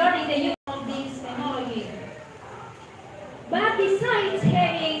ourselves regarding the use of this technology. But besides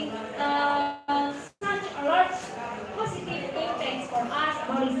having such a large positive impact for us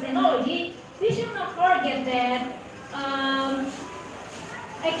about this technology, we should not forget that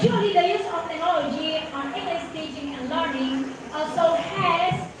actually the use of technology on English teaching and learning also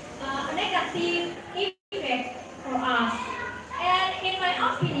has a negative effect for us. And in my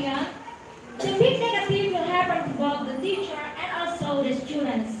opinion, the big negative will happen to both the teacher and also the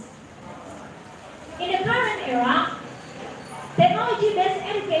students. In the current era, technology-based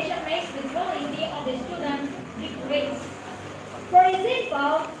education makes the quality of the student decrease. For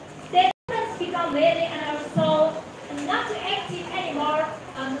example, the students become lazy and also not too active anymore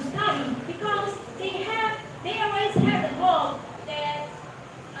to study because they always have the goal that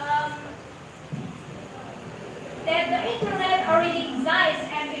that the internet already exists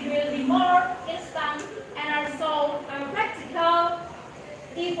and it will be more instant and also practical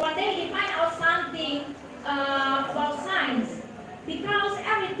if one day they find out something about science, because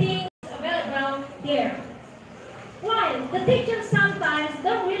everything is available there. While the teachers sometimes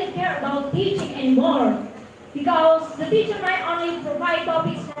don't really care about teaching anymore, because the teacher might only provide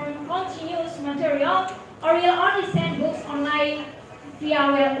topics from continuous material or will only send books online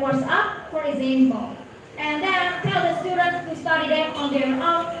via WhatsApp, for example, and then tell the students to study them on their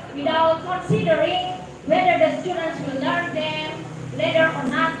own without considering whether the students will learn them later or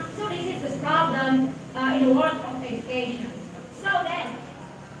not. So this is the problem in the world of education. So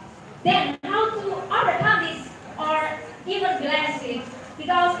then how to overcome this or even bless it?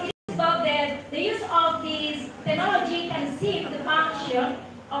 Because it is about that the use of this technology can serve the function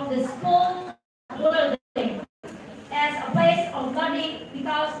of the school building as a place of learning,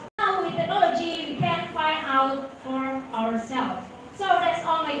 because now with technology we can find out for ourselves. So that's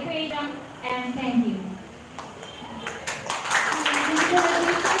all my question, and thank you.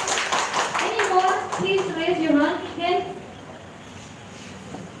 Any more? Please raise your hand.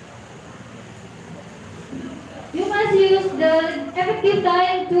 You must use the effective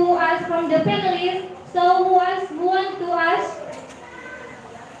time to ask from the panelists. So who want to ask?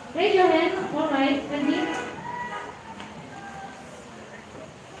 Raise your hand. All right, Wendy.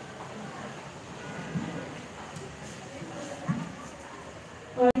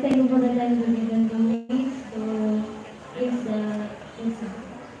 Thank you for the time given to me to give the answer.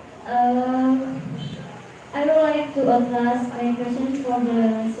 I would like to ask my question for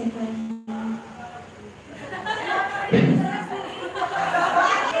the second.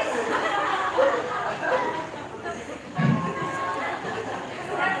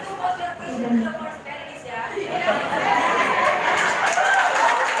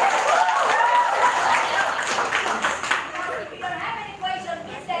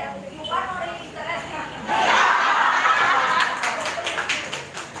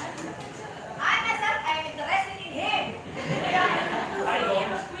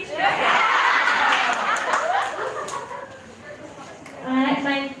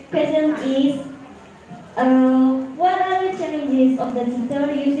 my question is, what are the challenges of the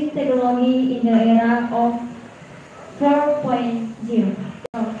teacher using technology in the era of 4.0?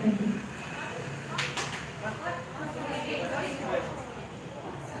 Oh, thank you.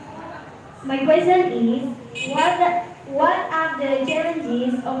 My question is, what are the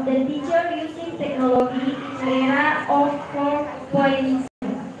challenges of the teacher using technology in the era of 4.0?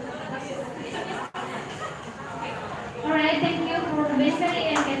 Alright, thank you for Basari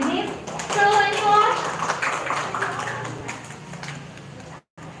and Candice. So, anyone?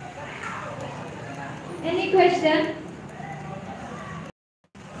 Any question?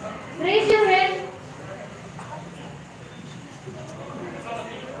 Raise your hand.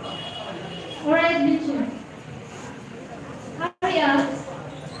 Alright, Mitchell. Hurry up.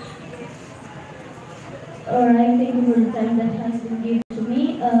 Alright, thank you for the time that has been given to me.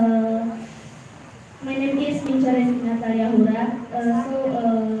 My name is Minchares Natalia Hura.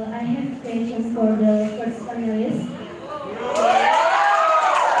 I have a question for the first panelist.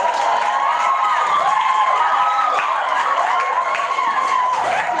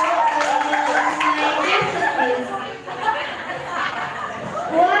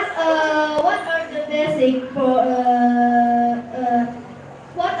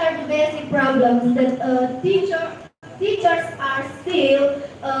 What are the basic problems that teachers are still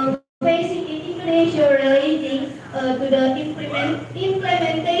facing in Indonesia relating to the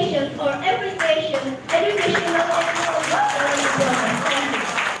implementation or application educational technology programs?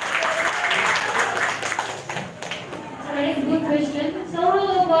 Alright, good question. So,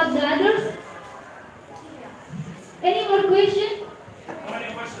 how about the others? Any more questions?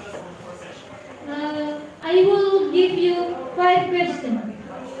 I will give you 5 questions.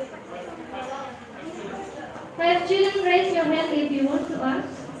 5 children, raise your hand if you want to ask.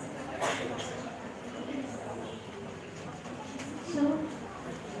 So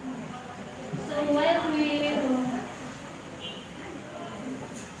while we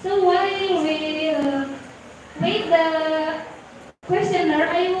wait the questioner,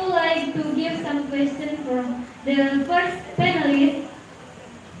 I would like to give some questions from the first panelist.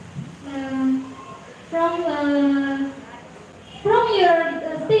 From your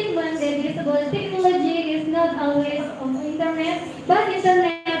statement that is about technology is not always on internet, but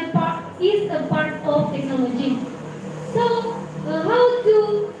internet is a part of technology. So, how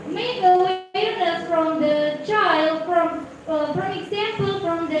to make awareness from the child, from example,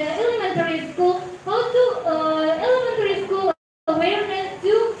 from the elementary school, how to elementary school awareness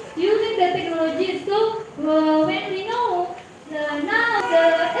to using the technology. So, when we know now the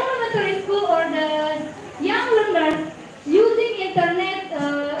elementary school or the young learners using internet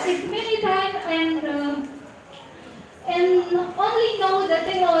is many times and only know the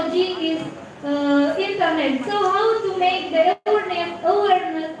technology is internet. So how to make the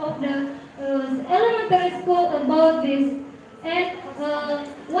awareness of the elementary school about this, and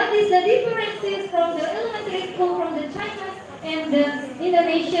what is the differences from the elementary school from the China and the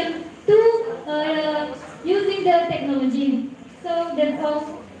Indonesian to using the technology. So that's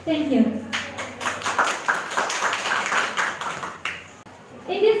all. Thank you.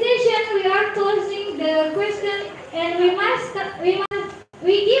 In this session, we are closing the question, and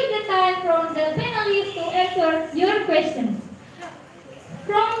we give the time from the panelists to answer your questions.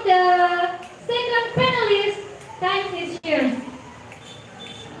 From the second panelist, time is yours.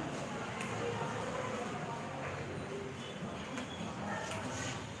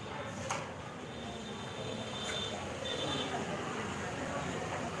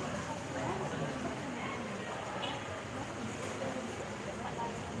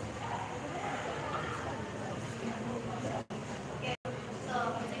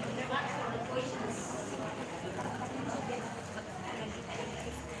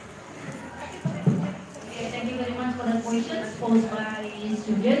 Questions posed by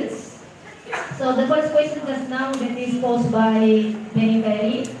students. So the first question just now that is posed by Benny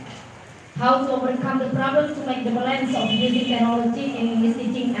Berry. How to overcome the problem to make the balance of using technology in English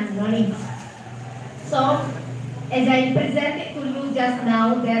teaching and learning. So as I presented to you just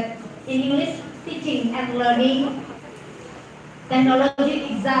now that in English teaching and learning,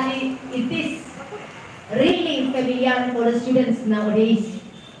 technology exactly it is really familiar for the students nowadays.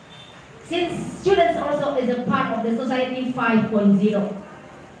 Since students also is a part of the society 5.0.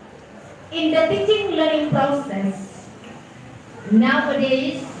 In the teaching learning process,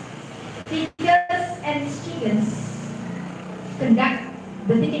 nowadays, teachers and students conduct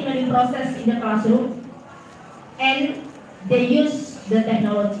the teaching learning process in the classroom and they use the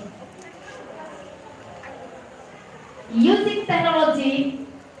technology. Using technology,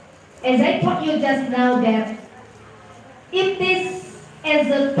 as I told you just now that it is as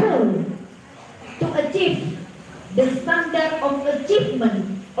a tool to achieve the standard of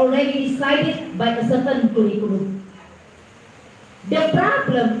achievement already decided by a certain curriculum. The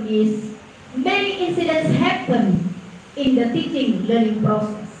problem is many incidents happen in the teaching learning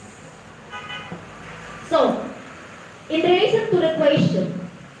process. So, in relation to the question,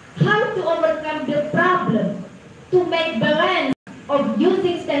 how to overcome the problem to make balance of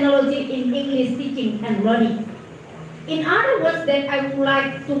using technology in English teaching and learning. In other words, that I would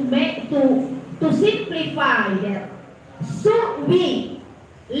like to simplify that. Should we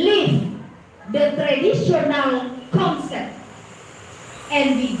leave the traditional concept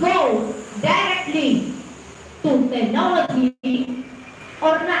and we go directly to technology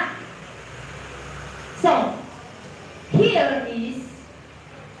or not? So, here is,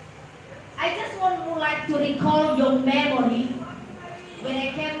 I just would like to recall your memory when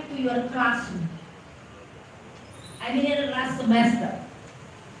I came to your classroom. I mean in the last semester.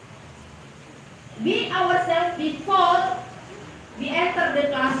 We ourselves, before we enter the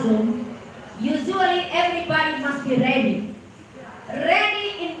classroom, usually everybody must be ready.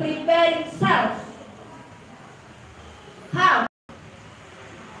 Ready in preparing self. How?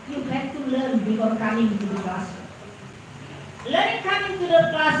 You have to learn before coming to the classroom. Learning coming to the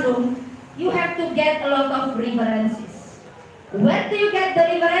classroom, you have to get a lot of references. Where do you get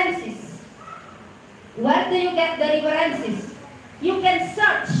the references? Where do you get the references? You can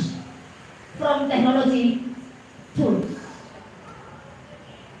search from technology tools.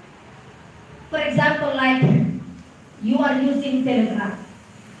 For example, like you are using Telegram.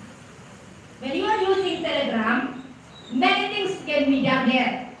 When you are using Telegram, many things can be done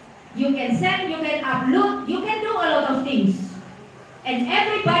there. You can send, you can upload, you can do a lot of things. And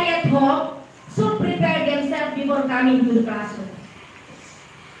everybody at home should prepare themselves before coming to the classroom.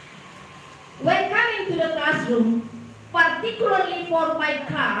 When coming to the classroom, particularly for my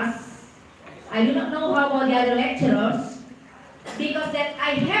class, I do not know how about the other lecturers, because that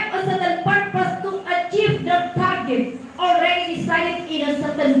I have a certain purpose to achieve the target already decided in a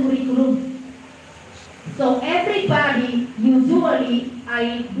certain curriculum. So everybody, usually,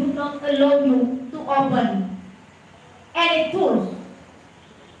 I do not allow you to open any tools.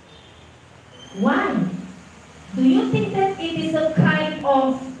 Why? Do you think that it is a kind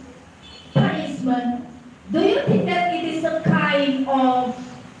of punishment? Do you think that it is a kind of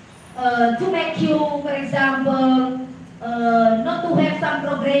to make you, for example, not to have some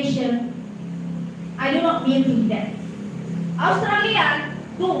progression? I do not mean to do that.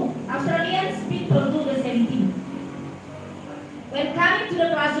 Australians people do the same thing. When coming to the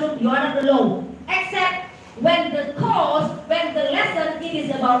classroom, you are not alone, except when the lesson it is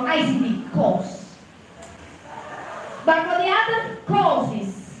about ICT course. But for the other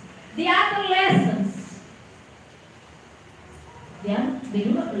courses, the other lessons, they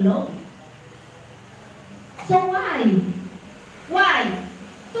do not allow. So why? Why?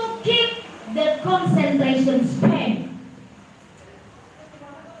 To keep the concentration span.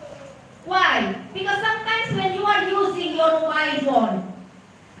 Why? Because sometimes when you are using your mobile phone,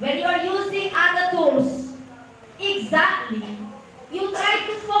 when you are using other tools, exactly, you try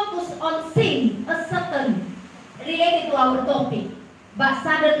to focus on things, a certain related to our topic, but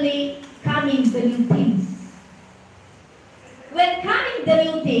suddenly coming the new things. When coming the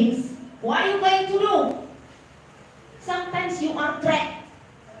new things, what are you going to do? Sometimes you are trapped.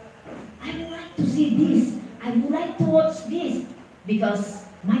 I would like to see this. I would like to watch this. Because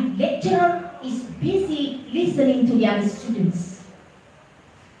my lecturer is busy listening to the other students.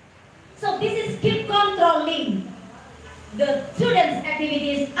 So this is keep controlling the students'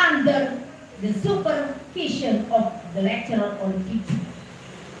 activities under the supervision of the lecturer or the teacher.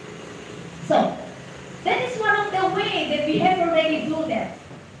 So that is one of the ways that we have already do that.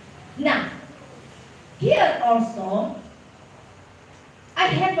 Now, here also, I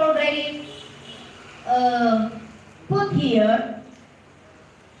have already put here,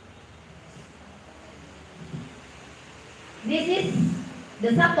 this is the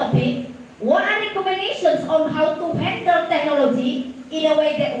subtopic. What are recommendations on how to handle technology in a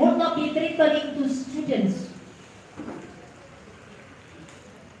way that will not be threatening to students?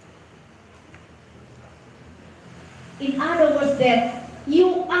 In other words, that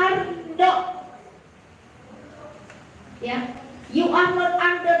you are not, you are not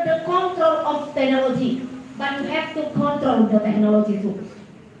under the control of technology, but you have to control the technology too.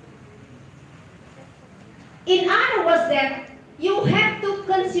 In other words, that you have to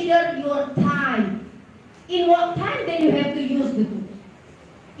consider your time. In what time then you have to use the tool?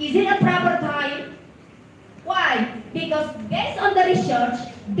 Is it a proper time? Why? Because based on the research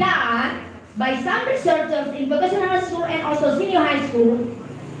done, by some researchers in vocational school and also senior high school,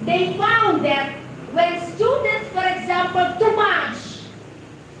 they found that when students, for example, too much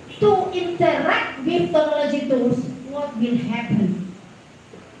to interact with technology tools, what will happen?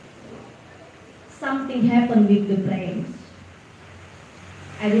 Something happen with the brains.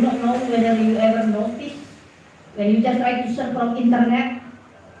 I do not know whether you ever noticed, when you just try to search from internet,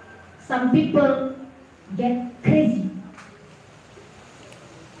 some people get crazy.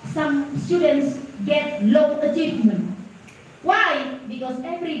 Some students get low achievement. Why? Because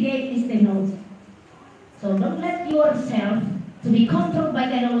every day is technology. So don't let yourself to be controlled by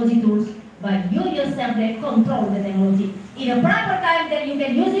technology tools, but you yourself that control the technology. In a proper time that you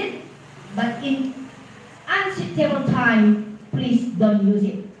can use it, but in unsuitable time, please don't use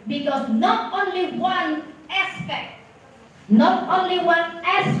it. Because not only one aspect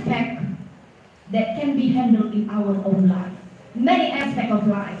that can be handled in our own life. Many aspects of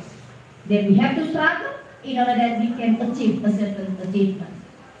life that we have to struggle in order that we can achieve a certain achievement.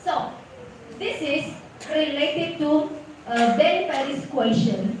 So, this is related to Daniel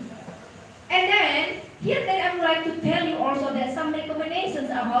question. And then, here that I would like to tell you also that some recommendations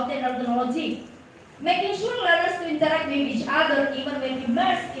about technology. Making sure learners to interact with each other even when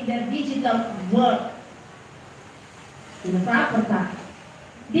immersed in their digital world. In a proper time.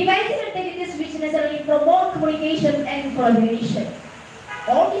 Devices and activities which necessarily promote communication and collaboration.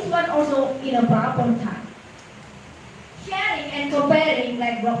 All this one also in a proper time. Sharing and comparing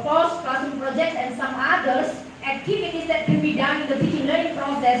like workforce, classroom projects and some others activities that can be done in the teaching learning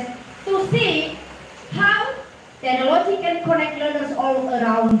process to see how technology can connect learners all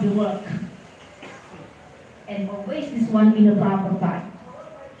around the world. And always this one in a proper time.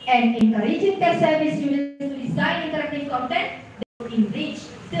 And encouraging tech-savvy students to design interactive content that will enrich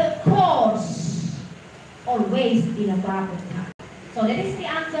the course, always in a proper time. So that is the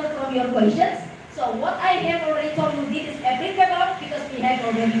answer from your questions. So what I have already told you, this is applicable because we have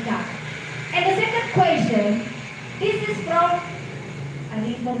already done. And the second question, this is from, I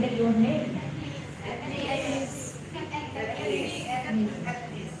didn't forget your name.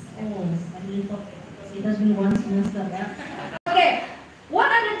 Oh, I didn't forget. It has been one semester, yeah? Okay, what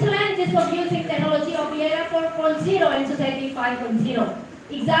are the challenges of using technology of the era 4.0 and society 5.0?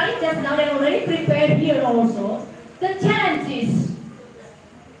 Exactly, just now they already prepared here also. The challenges.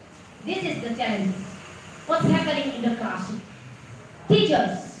 This is the challenge. What's happening in the classroom?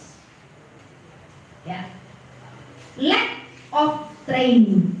 Teachers. Yeah. Lack of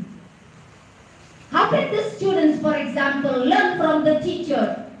training. How can the students, for example, learn from the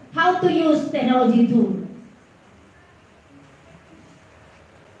teacher how to use technology tool?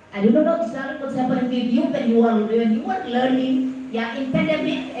 I do not know exactly what's happening with you when you are learning, yeah, in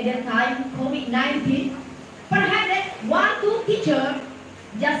pandemic at that time, COVID-19. Perhaps that one, two teacher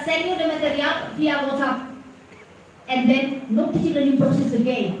just send you the material via WhatsApp, and then no teaching learning process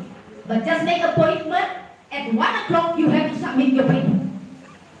again. But just make appointment at 1 o'clock you have to submit your paper.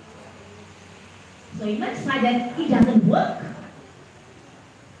 So you might find that it doesn't work.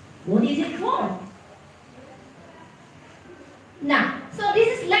 What is it for? Now, so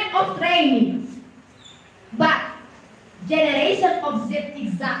this is lack of training. But generation of Z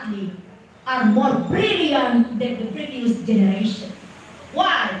exactly are more brilliant than the previous generation.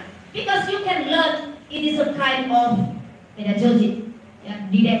 Why? Because you can learn, it is a kind of pedagogic, yeah,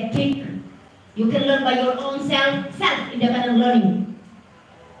 didactic. You can learn by your own self-independent learning.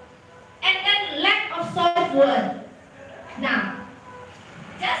 And then lack of software. Now,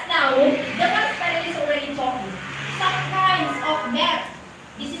 just now, the first panelist already told you. Some kinds of math.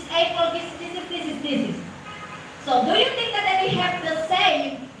 This is April, this is. So do you think that they have the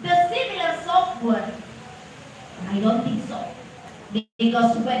similar software? I don't think so.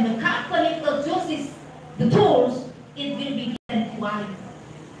 Because when the company produces the tools, it will be different quality.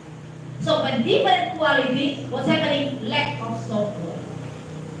 So when different quality, what's happening? Lack of software.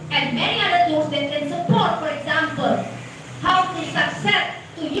 And many other tools that can support, for example, how to success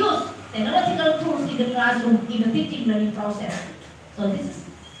to use technological tools in the classroom in the teaching learning process. So this is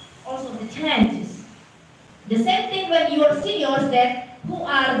also the challenges. The same thing when your seniors that who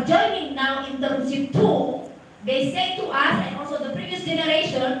are joining now internship 2, they say to us, and also the previous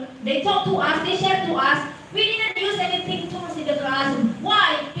generation, they talk to us, they share to us, we didn't use anything tools in the classroom.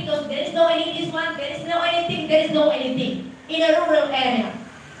 Why? Because there is no any this one, there is no anything in a rural area.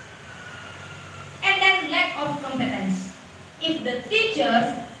 And then lack of competence. If the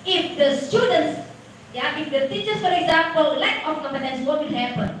teachers, if the students, yeah, if the teachers, for example, lack of competence, what will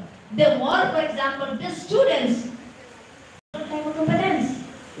happen? The more, for example, the students don't have competence.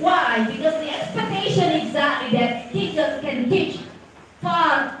 Why? Because the expectation exactly that teachers can teach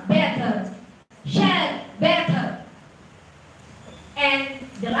far better share better. And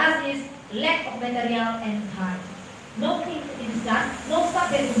the last is lack of material and time. Nothing to be discussed, no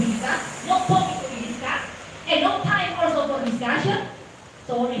subject to be discussed, no topic to be discussed, and no time also for discussion.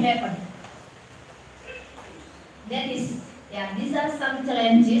 So what will happen? That is, yeah, these are some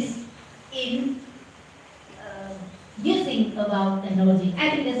challenges in using about technology. I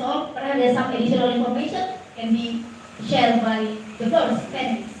think that's all. Perhaps there's some additional information can be shared by the first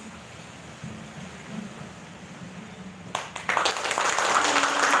panelists.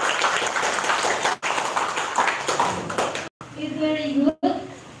 It's very good.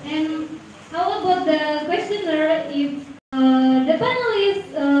 And how about the questioner? If the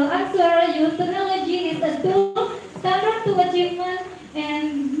panelists answer use technology is a tool standard to achievement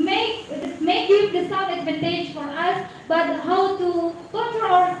and may give the some advantage for us, but how to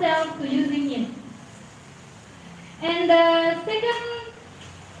control ourselves to using it. And the second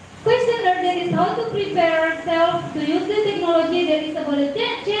questioner, that is how to prepare ourselves to use the technology, that is about the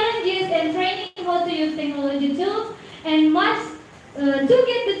challenges and training how to use technology tools, and must to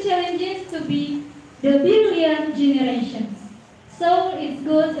get the challenges to be the brilliant generations. So it's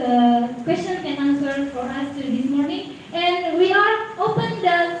good question and answer for us this morning. And we are open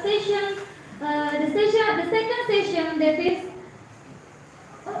the session, the second session, that is,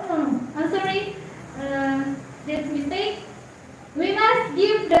 I'm sorry, that's mistake. We must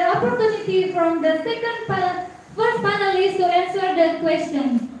give the opportunity from the first panelist to answer the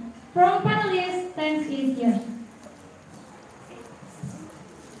question. From panelists, time is here.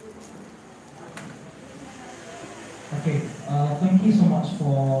 Okay, thank you so much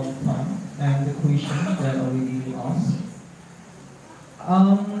for the time and the question that already asked.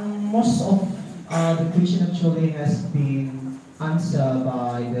 Most of the question actually has been answered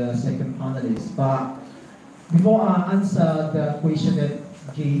by the second panelist, but before I answer the question that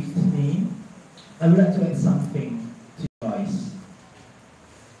gave to me, I would like to add something to you guys.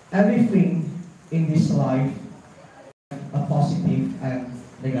 Everything in this life has a positive and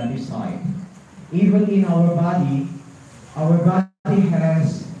negative side. Even in our body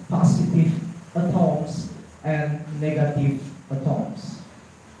has positive atoms and negative atoms.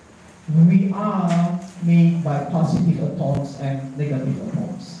 We are made by positive atoms and negative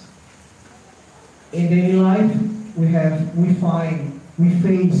atoms. In daily life, we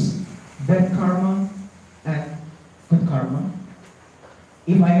face bad karma and good karma.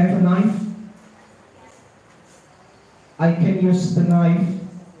 If I have a knife, I can use the knife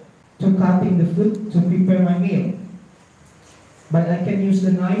to cutting the food to prepare my meal. But I can use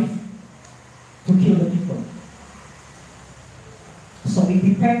the knife to kill the people. So it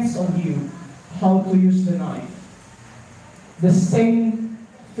depends on you how to use the knife. The same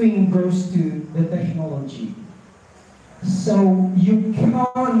thing goes to the technology. So you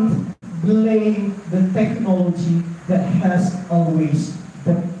can't blame the technology that has always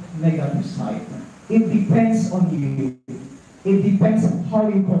the negative side. It depends on you. It depends on how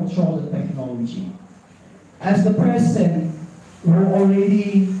you control the technology. As the person who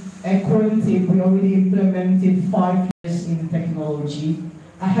already acquainted, we already implemented 5 years in technology,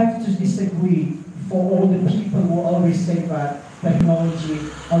 I have to disagree for all the people who always say that technology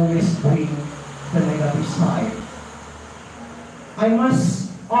always brings the negative side. I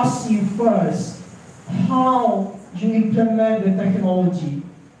must ask you first how you implement the technology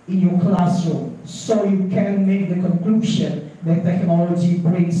in your classroom so you can make the conclusion that technology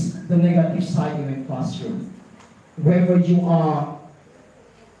brings the negative side in the classroom. Whether you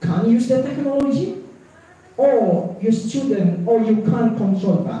can't use the technology, or your student, or you can't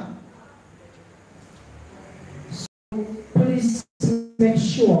control that. So please make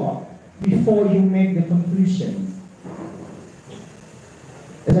sure before you make the conclusion.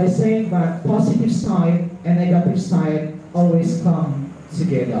 As I say, that positive side and negative side always come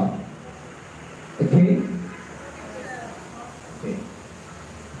together. Okay? Okay.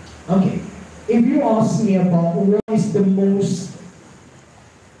 Okay. If you ask me about what is the most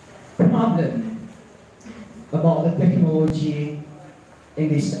problem about the technology in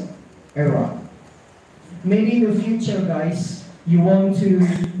this era, maybe in the future, guys, you want to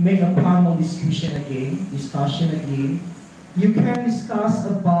make a panel discussion again, you can discuss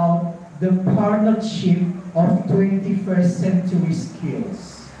about the partnership of 21st century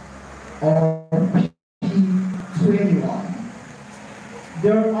skills, or P21.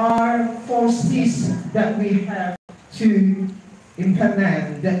 There are forces that we have to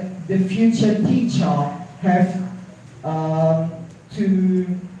implement, that the future teacher have to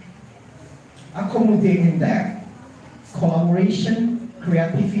accommodate in that. Collaboration,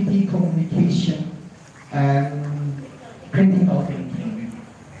 creativity, communication, and critical thinking.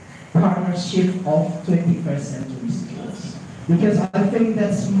 Partnership hardship of 21st century skills. Because I think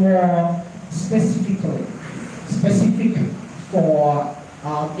that's more specific for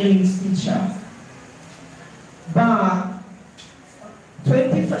English teacher. But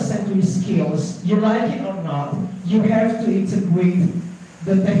 21st century skills, you like it or not, you have to integrate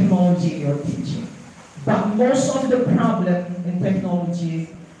the technology in your teaching. But most of the problem in technology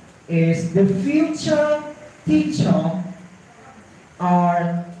is the future teacher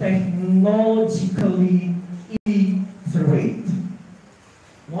are technologically illiterate.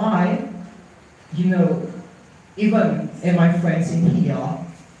 Why? You know, even my friends in here,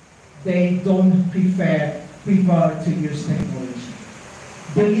 they don't prefer to use technology.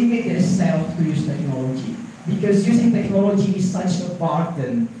 They limit themselves to use technology because using technology is such a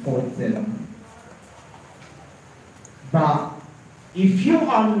burden for them. But if you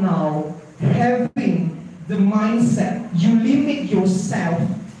are now having the mindset, you limit yourself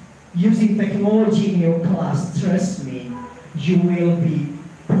using technology in your class, trust me, you will be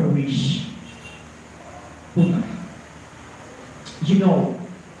perish. You know,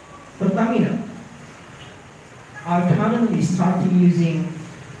 Pertamina are currently starting using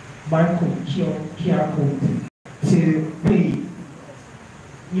barcode, QR code to pay.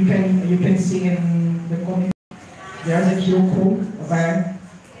 You can see in the comment there's a QR code there,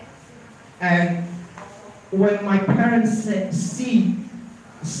 and when my parents see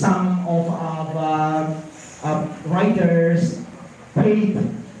some of our riders paid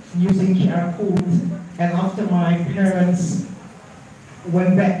using QR code, and after my parents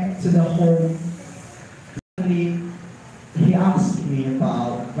went back to the home, he asked me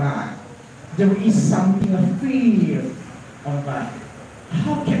about that. There is something of fear on that.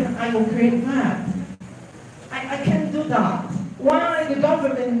 How can I operate that? I can't do that. Why the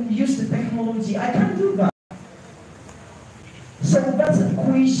government use the technology? I can't do that. So that's a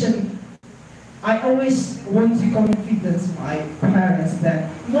question. I always want to convince my parents that,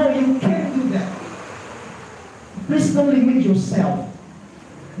 no, you can't do that. Please don't limit yourself.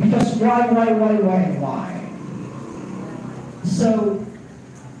 Because why? So,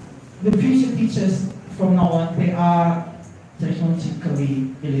 the future teachers from now on, they are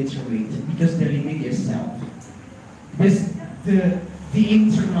technologically illiterate because they limit themselves. This the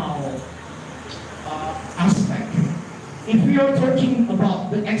internal aspect. If we are talking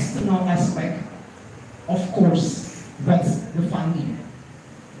about the external aspect, of course, that's the funding,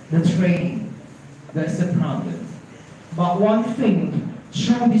 the training, that's the problem. But one thing,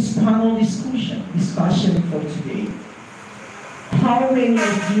 through this panel discussion for today, how many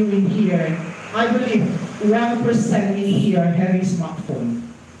of you in here, I believe 1% in here having smartphone.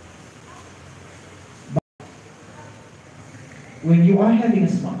 But when you are having a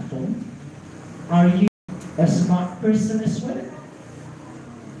smartphone, are you a smart person as well?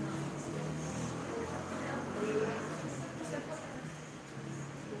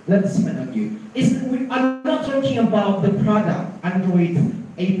 Let's see on you. I'm not talking about the product, Android,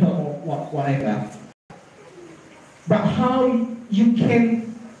 Apple, or whatever. But how you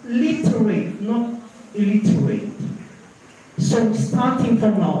can literate, not illiterate. So starting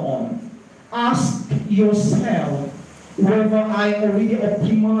from now on, ask yourself whether I already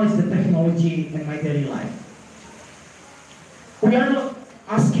optimize the technology in my daily life. We are not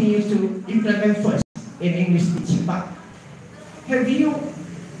asking you to implement first in English teaching, but have you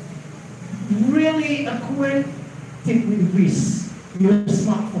really acquainted with this, your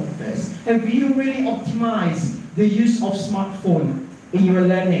smartphone first? Have you really optimized the use of smartphone in your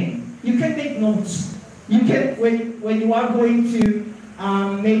learning? You can take notes. You can, when you are going to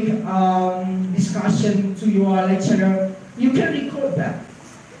make discussion to your lecturer, you can record that.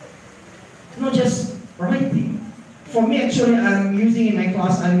 Not just writing. For me, actually, I'm using in my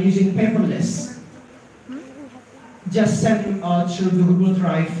class, I'm using paperless. Just send through the Google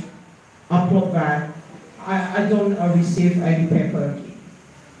Drive, upload that. I don't receive any paper.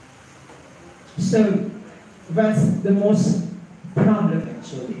 So that's the most problem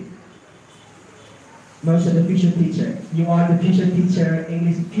actually. Most of the future teacher. You are the future teacher,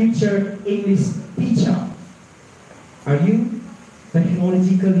 future English teacher. Are you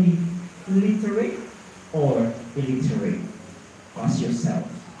technologically literate or illiterate? Ask yourself.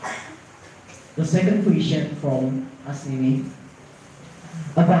 The second question from Asnini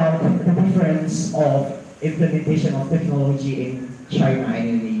about the difference of implementation of technology in China and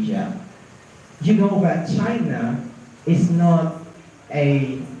Indonesia. You know that China is not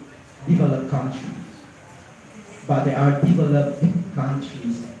a developed country, but they are developed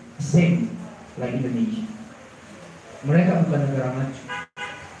countries, same like Indonesia. Mereka bukan negara maju.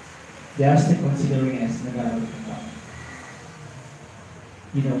 They are still considering as negara berkembang.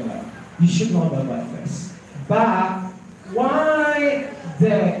 You know that. You should know about that first. But why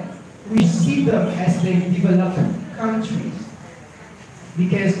we see them as the developed countries?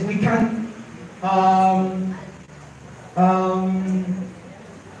 Because we can't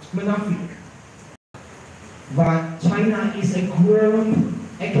munafik. But China is a growing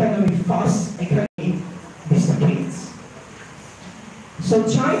economy, fast economy these decades. So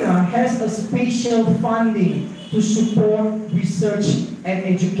China has a special funding to support research and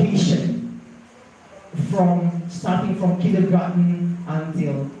education starting from kindergarten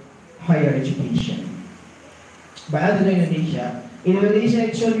until higher education. But other than Indonesia, in Indonesia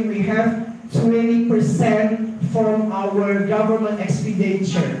actually we have 20% from our government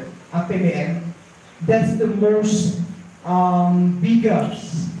expenditure, APBN. That's the most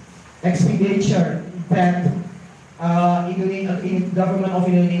biggest expenditure that government of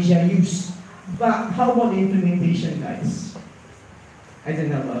Indonesia use. But how about the implementation, guys? I don't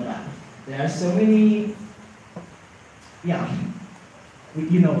know about that. There are so many, yeah,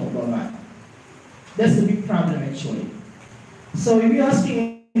 you know about that. That's the big problem actually. So if you're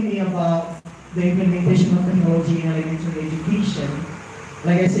asking me about the implementation of technology in elementary education,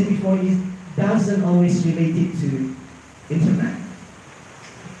 like I said before, it doesn't always relate it to internet.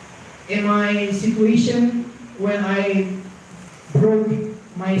 In my situation, when I brought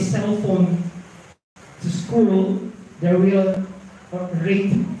my cell phone to school, there will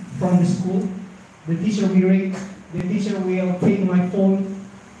rate from the school. The teacher will take my phone.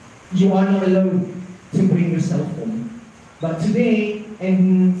 You are not allowed to bring your cell phone. But today,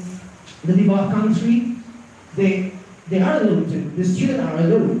 in the developed country, they are allowed to. The students are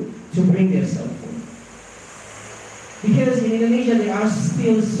allowed to bring their cell phone. Because in Indonesia, there are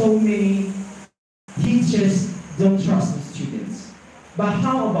still so many teachers don't trust the students. But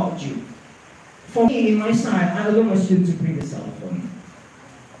how about you? For me, in my side, I allow my students to bring the cell phone.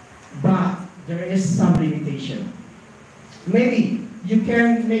 But there is some limitation. Maybe you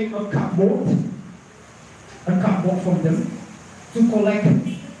can make a cupboard from them to collect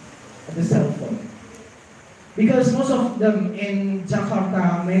the cell phone. Because most of them in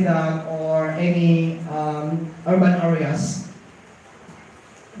Jakarta, Medan, or any urban areas,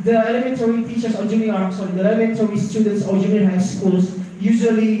 the elementary teachers or the elementary students or junior high schools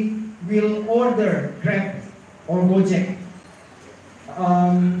usually will order Grab or Gojek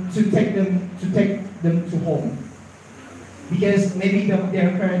to take them to home. Because maybe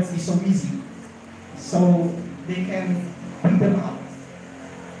their parents is so busy, so they can pick them up.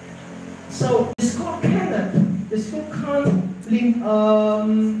 So the school can't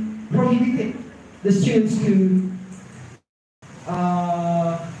prohibit the students to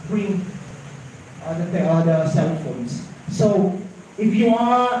bring the cell phones. So if you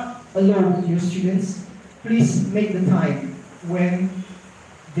are alone with your students, please make the time when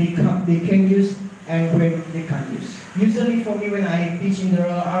they can use and when they can't use. Usually for me, when I teach in the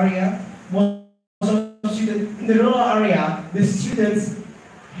rural area, most of the students in the rural area, the students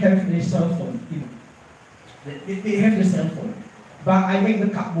have their cell phone. They have their cell phone. But I make the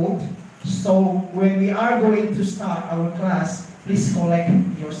cupboard, so when we are going to start our class, please collect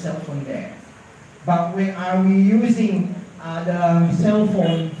your cell phone there. But when are we using the cell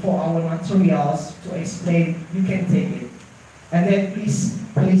phone for our materials to explain, you can take it. And then please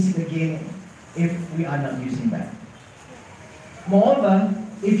place it again if we are not using that. Moreover,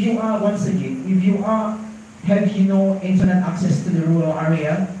 if you are, once again, have internet access to the rural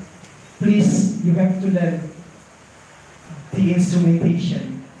area, please, you have to learn the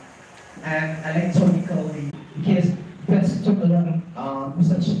instrumentation and electronically, because that's took a lot of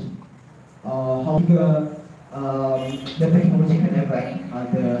research how the technology can affect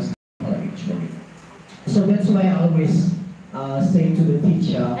the actually. So that's why I always say to the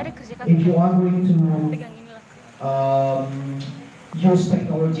teacher, if you are going to use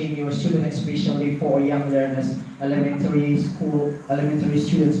technology in your student, especially for young learners, elementary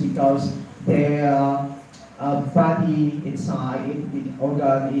students, because their body inside, the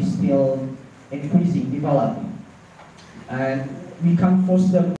organ is still increasing, developing. And we can't force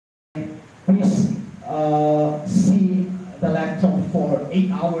them. Please see the laptop for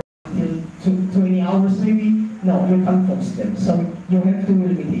 8 hours till 20 hours maybe. No, you can't force them. So you have to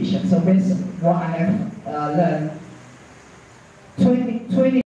limitation. So that's what I have learned.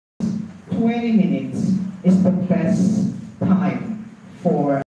 20 minutes is the best time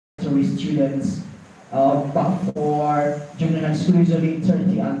for elementary students, but for junior high school usually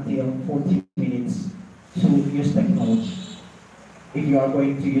 30 until 40 minutes to use technology if you are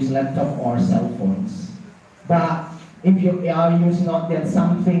going to use laptop or cell phones. But if you are using not that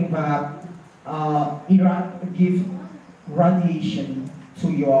something that give radiation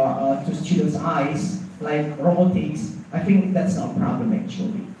to your to students' eyes, like robotics, I think that's not a problem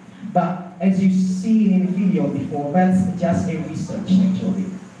actually. But as you see in the video before, that's just a research actually.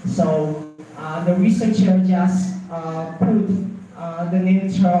 So the researcher just put the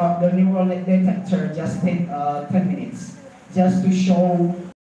neural detector just take 10 minutes, just to show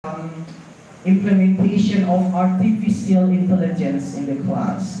implementation of artificial intelligence in the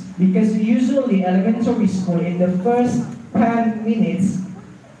class. Because usually elementary school, in the first 10 minutes,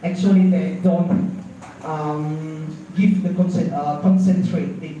 actually they don't give the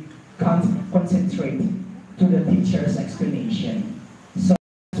concentrate, they can't concentrate to the teacher's explanation. So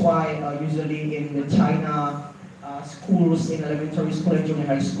that's why usually in the China schools, in elementary school and junior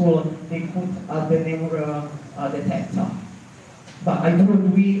high school, they put the neural detector. But I do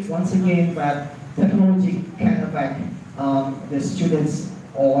agree once again that technology can affect the students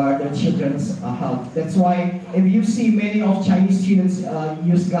or the children's health. That's why if you see many of Chinese students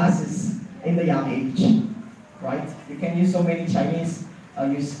use glasses in the young age, right? You can use so many Chinese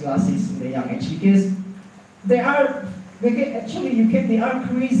use glasses in the young age because they are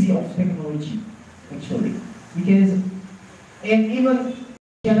crazy of technology actually. Because and even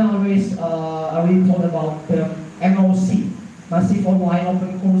Jana already told about the MOC, Massive Online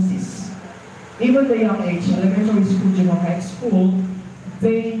Open Courses. Even the young age, elementary school, junior high school,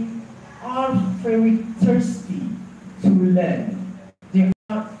 they are very thirsty to learn. They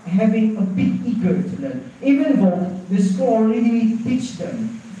are having a big eager to learn. Even though the school already teach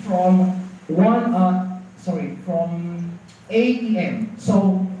them from 8 a.m.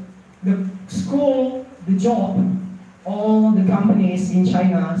 So the school, the job, all the companies in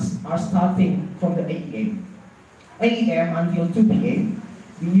China are starting from the 8 a.m. 8 a.m. until 2 p.m.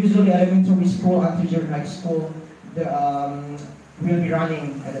 Usually elementary school until junior high school will be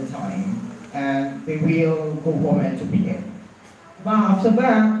running at a time, and they will go home at 2 p.m. But after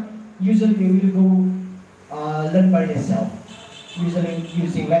that, usually they will go learn by themselves, usually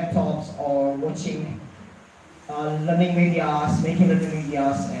using laptops or watching learning medias, making learning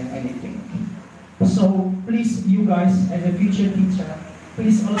medias, and anything. So please, you guys, as a future teacher,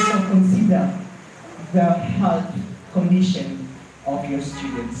 please also consider the health condition of your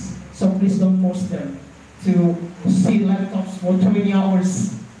students. So please don't force them to see laptops for 20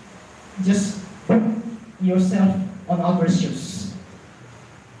 hours. Just put yourself on our shoes.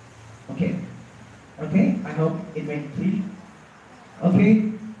 Okay? Okay? I hope it made clear.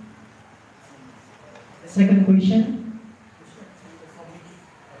 Okay? Second question.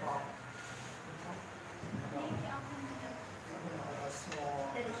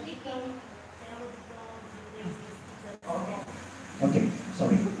 Okay,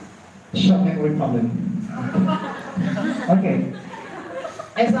 sorry. Short memory problem. Okay.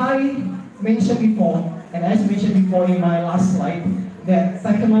 As I mentioned before, and as mentioned before in my last slide, that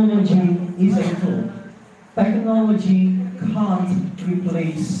technology is a tool. Technology can't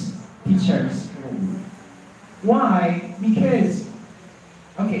replace teachers' role. Why? Because,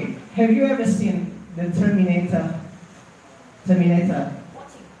 okay, have you ever seen the Terminator? Terminator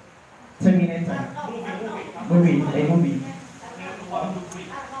movie, a movie.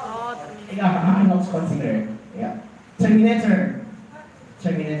 Yeah, I'm not considered. Yeah, Terminator.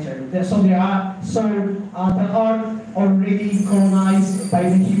 So they are already colonized by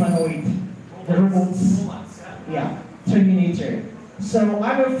the humanoid, the robots. Yeah, Terminator. So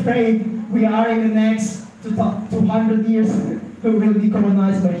I'm afraid we are in the next 200 years who will be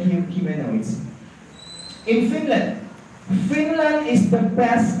colonized by humanoids. In Finland is the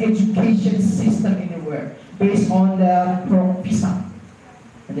best education system in the world based on the PISA.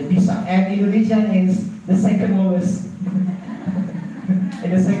 And Indonesia is the second lowest.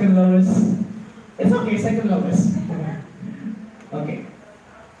 And the second lowest. It's okay, second lowest. Okay.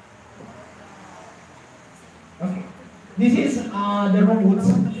 Okay. This is the robots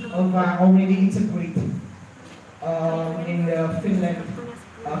of already integrated in the Finland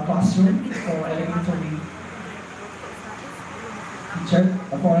classroom for elementary teacher,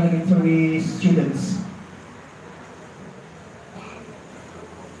 for elementary students.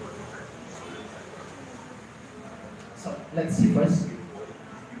 So let's see first.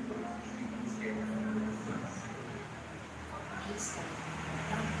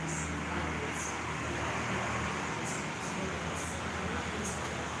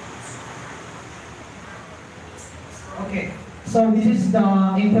 Okay, so this is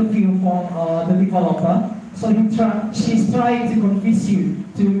the interview from the developer. So she's trying to convince you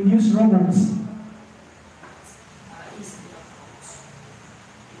to use robots.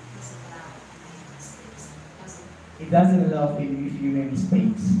 It doesn't love if you make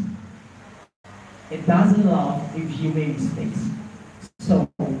mistakes. It doesn't love if you make mistakes. So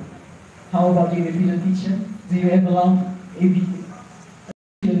How about you, individual teacher? Do you ever love if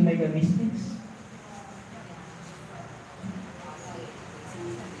you make a mistakes?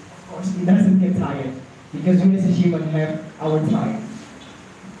 Of course, it doesn't get tired because we as a human have our time.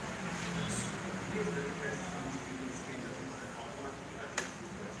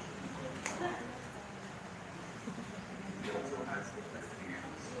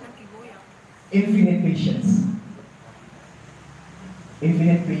 Infinite patience.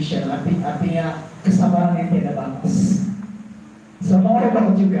 Infinite patience, artinya kesabaran yang tiada batas. So how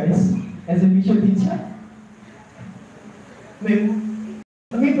about you guys, as a visual teacher?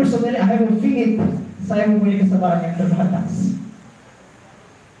 Me personally, I have a feeling saya mempunyai kesabaran yang terbatas.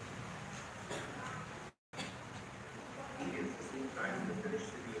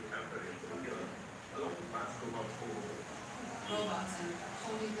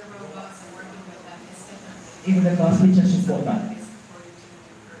 Even the class teacher support that.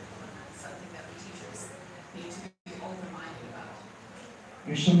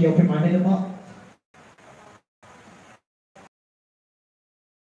 You should be open-minded about.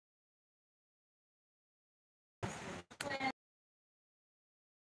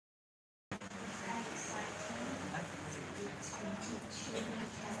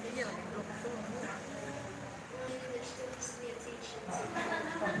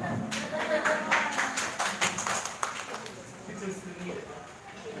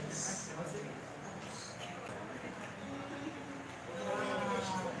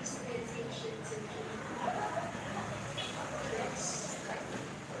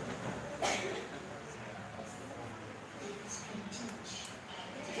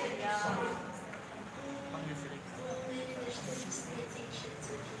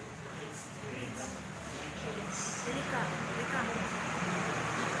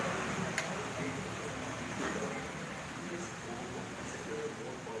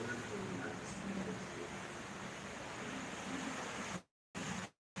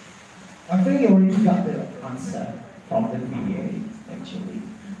 I think you already got the answer from the video, actually.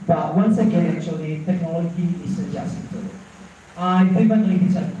 But once again, actually, technology is just a tool. I frequently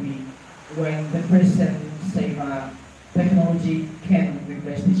disagree when the person say technology can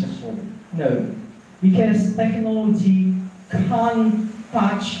replace teacher's role. No, because technology can't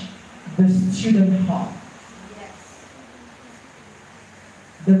touch the student heart.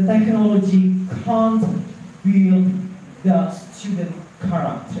 The technology can't build the student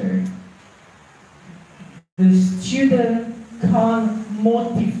character. The student can't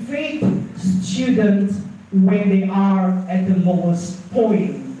motivate students when they are at the lowest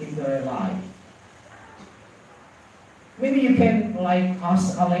point in their life. Maybe you can like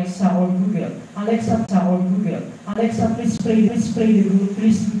ask Alexa or Google. Alexa, please play the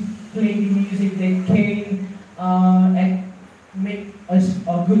music that can and make us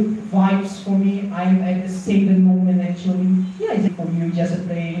good vibes for me. I'm at the same moment actually. Yeah, it's for you just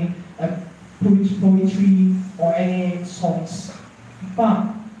playing poetry or any songs, but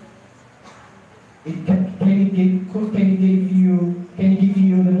can it give you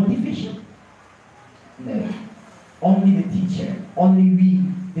the motivation? No. Only the teacher, only we,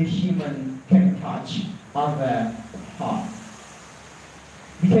 the human, can touch our heart.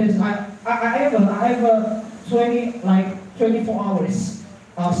 Because I have a 24 hours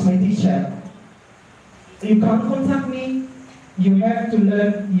as my teacher. You can't contact me. You have to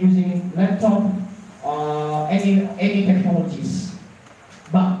learn using laptop or any technologies.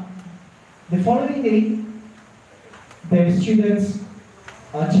 But the following day, the students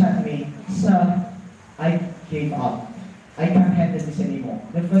chat me, "Sir, I gave up. I can't handle this anymore."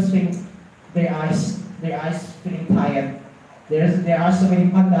 The first thing, their eyes feeling tired. There are so many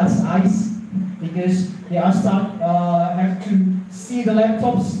pandas eyes because they are have to see the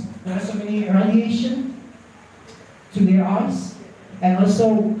laptops. There are so many radiation to their eyes, and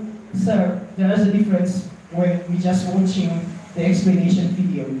also, sir, there is a difference when we just watching the explanation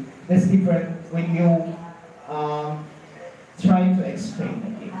video. That's different when you trying to explain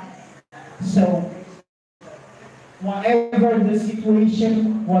again. So, whatever the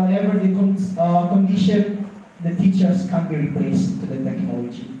situation, whatever the condition, the teachers can be replaced to the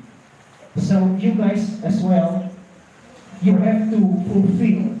technology. So you guys as well, you have to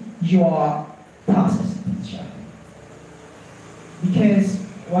fulfill your task as a teacher. Because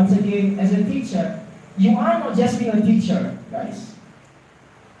once again, as a teacher, you are not just being a teacher, guys.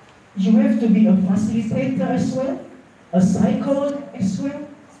 You have to be a facilitator as well, a psychologist as well,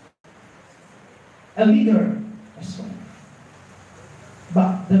 a leader as well.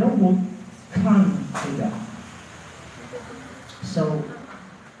 But the robot can't do that. So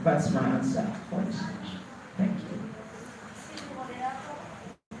that's my answer for this question. Thank you.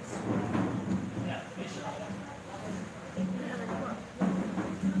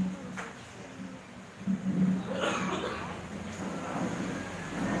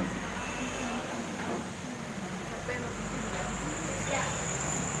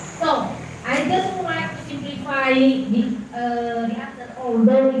 the answer,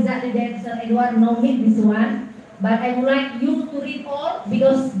 although exactly that Sir Edward no need this one, but I would like you to read all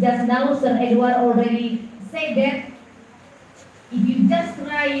because just now Sir Edward already said that if you just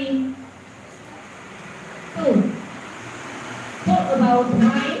try to talk about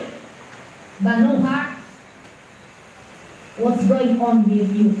mind but no heart, what's going on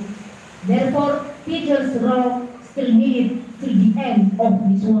with you? Therefore, teachers' role still needed till the end of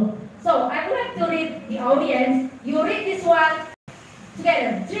this work. So I would like to read the audience. You read this one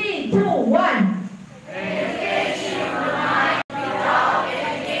together. 3, 2, 1. Education of the mind without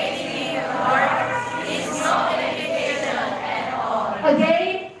educating the heart is not education at all.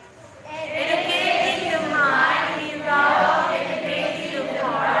 Again. Educating the mind without educating the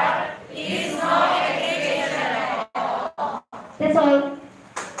heart is not education at all. That's all.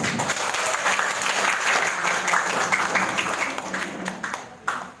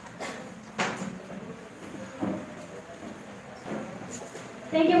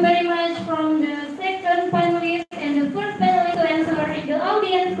 Thank you very much from the second panelist and the first panelist to answer in the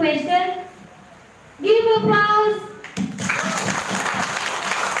audience question. Give applause.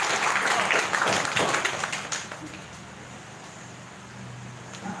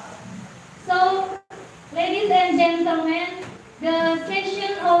 So, ladies and gentlemen, the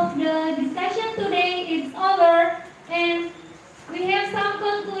session of the discussion today is over, and we have some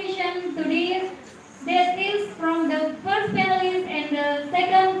conclusion to this. That is from the first panelist and the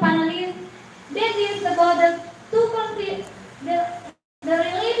second panelist. That is about the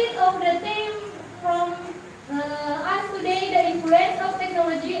related of the theme from us today, the influence of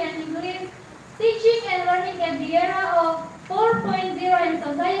technology and English teaching and learning at the era of 4.0 and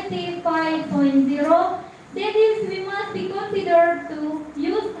society 5.0. That is, we must be considered to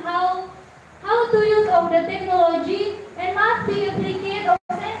use how to use of the technology and must be applied of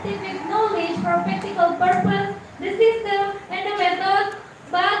scientific knowledge for practical purpose, the system and the method.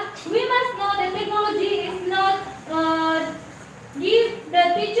 But we must know that technology is not give the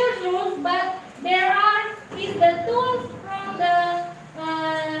teacher's rules, but there is the tools from the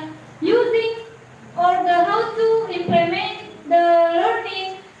using or the how to implement the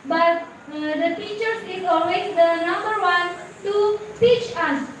learning. But the teachers is always the number one to teach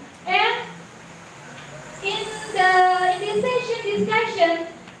us. And in this session discussion,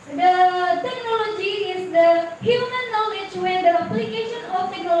 the technology is the human knowledge when the application of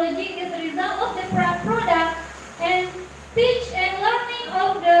technology is the result of the product and teach and learning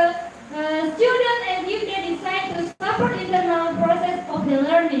of the student and if they decide to support internal process of the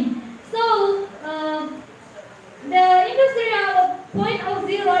learning. So, the industrial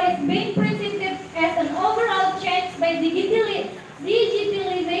 0.0 is being presented as an overall change by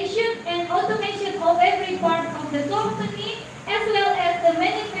digitalization and automation of every part of the company as well as the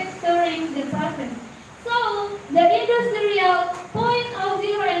manufacturing the process. So, the industrial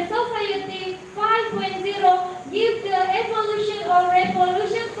 0.0 and society 5.0 give the evolution or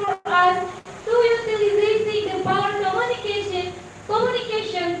revolution for us to utilizing the power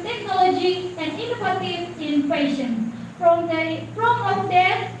communication technology and innovative innovation. From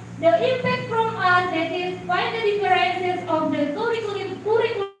that, the impact from us, that is, find the differences of the curriculum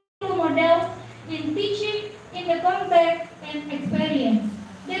model in teaching, in the context and experience.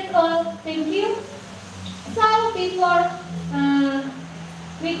 That's all. Thank you. So before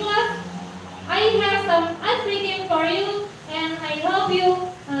we close, I have some ice cream for you, and I hope you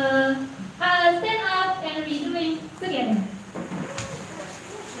stand up and we're doing together.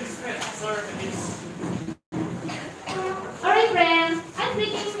 Alright friends, I'm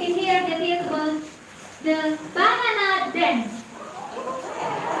speaking in here that is about the banana dance.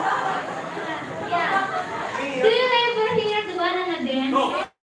 Yeah. Do you ever hear the banana dance? No.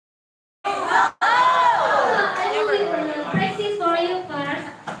 I will practice for you first.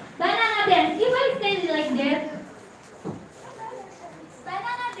 Banana dance. If I say it like that,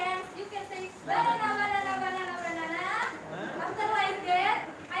 banana dance, you can say banana, banana, banana, banana. After like that,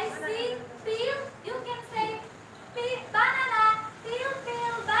 I see, feel,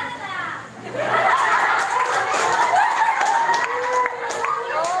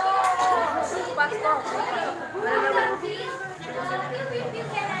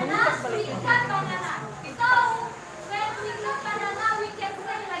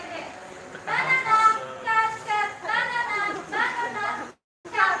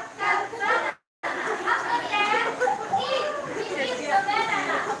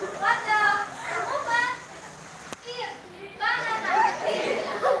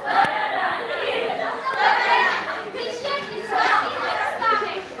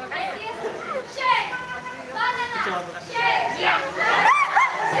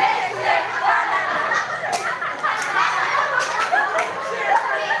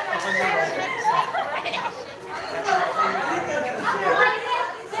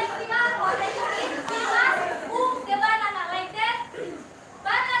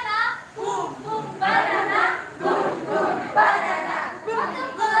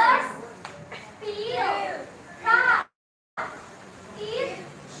 Butterflies feel, cut, eat,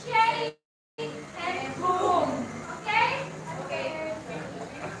 shake, and boom. Okay? Okay.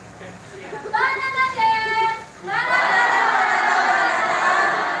 Banana dance. Banana.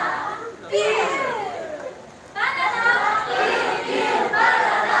 Peel. Banana. Peel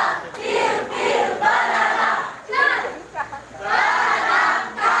banana. Peel banana. Cut. Banana.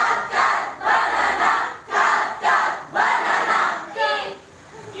 Cut. Banana. Cut. Banana.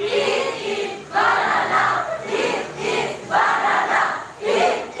 Eat banana. Eat banana.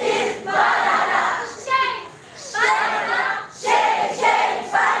 Eat banana. Shake banana.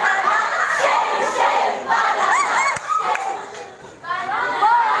 Shake banana. Shake banana.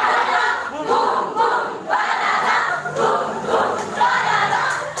 Banana. Boom boom banana. Boom boom banana.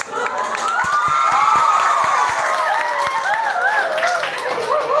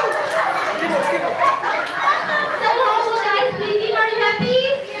 So guys, please, are you happy?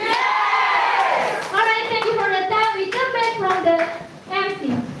 Yes! Alright, thank you for the time. We come back from the MC.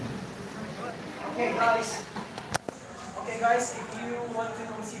 Okay guys, if you want to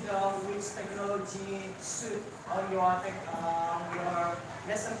consider which technology suit on your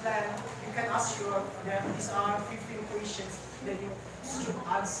lesson plan, you can ask that these are 15 questions that you should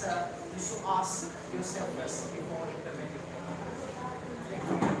answer, you should ask yourself first before implementing. Thank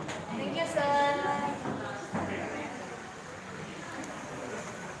you. Thank you, sir.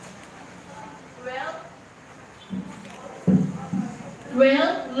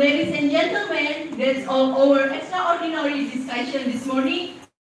 Well, ladies and gentlemen, that's all our extraordinary discussion this morning.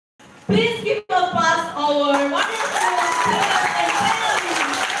 Please give a applause our wonderful speakers and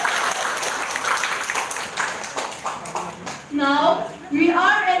panelists. Now, we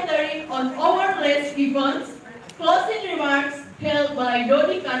are entering on our last event, closing remarks held by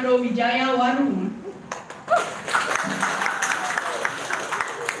Dodi Kandro Wijaya Waruhun.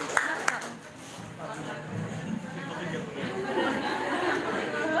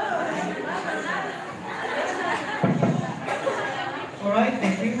 Alright,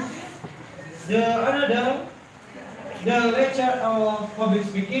 thank you. The lecture of public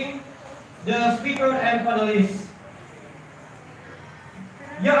speaking, the speaker and panelists.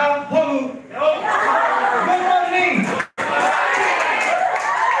 Good morning.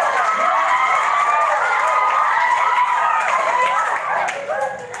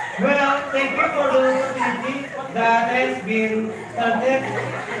 Well, thank you for the opportunity that has been started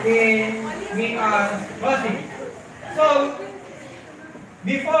in closing. So,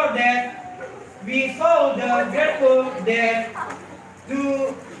 before that, we saw the grateful that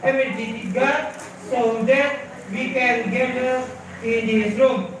to emergency God so that we can gather in this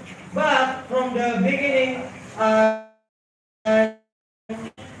room. But from the beginning up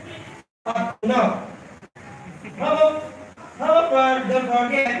to now. However, don't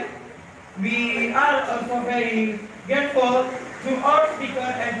forget, we are also very grateful to our speaker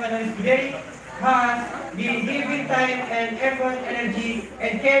and panelists today has been giving time and effort, energy,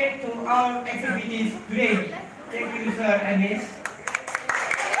 and care to our activities today. Thank you, sir and miss.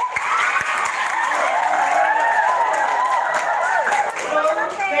 So,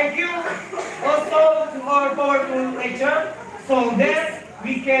 thank you also to our powerful lecture, so that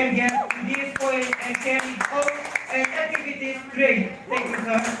we can get to this point and carry out and activities today. Thank you,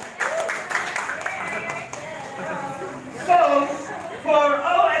 sir. So, for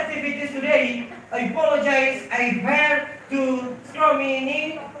our activities today, I apologize. I had to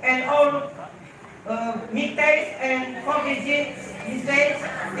scrutiny and all mistakes and confusion mistakes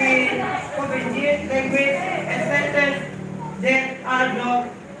in confusion language and sentences that are not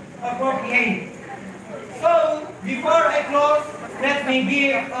appropriate. So, before I close, let me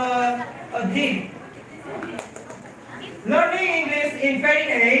give a tip. Learning English in very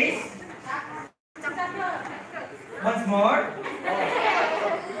days. Once more.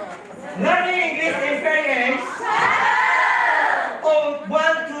 Learning English in very days. Oh,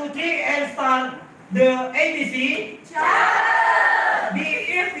 1, 2, 3 and start the ABC.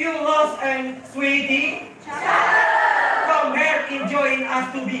 If you lost and sweetie. Come here, enjoying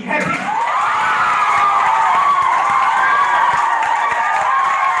us to be happy.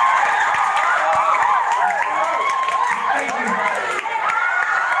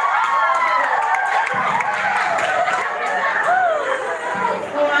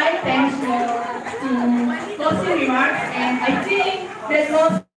 I think that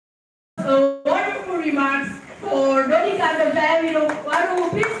was wonderful remarks for Dodi Kandro Wijaya Waruhun.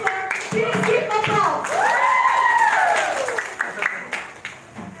 Please give applause.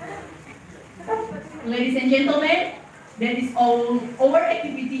 Ladies and gentlemen, that is all our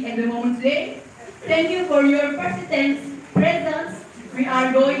activity at the moment today. Thank you for your persistence, presence, We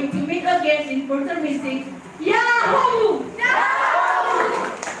are going to meet again in further meetings. Yahoo!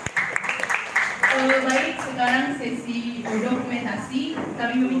 Baik, sekarang sesi dokumentasi.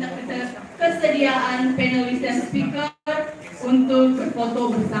 Kami meminta kesediaan panelis dan speaker untuk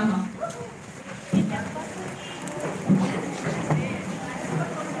berfoto bersama.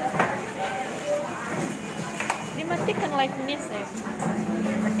 Dimatikan live-nya, Seth.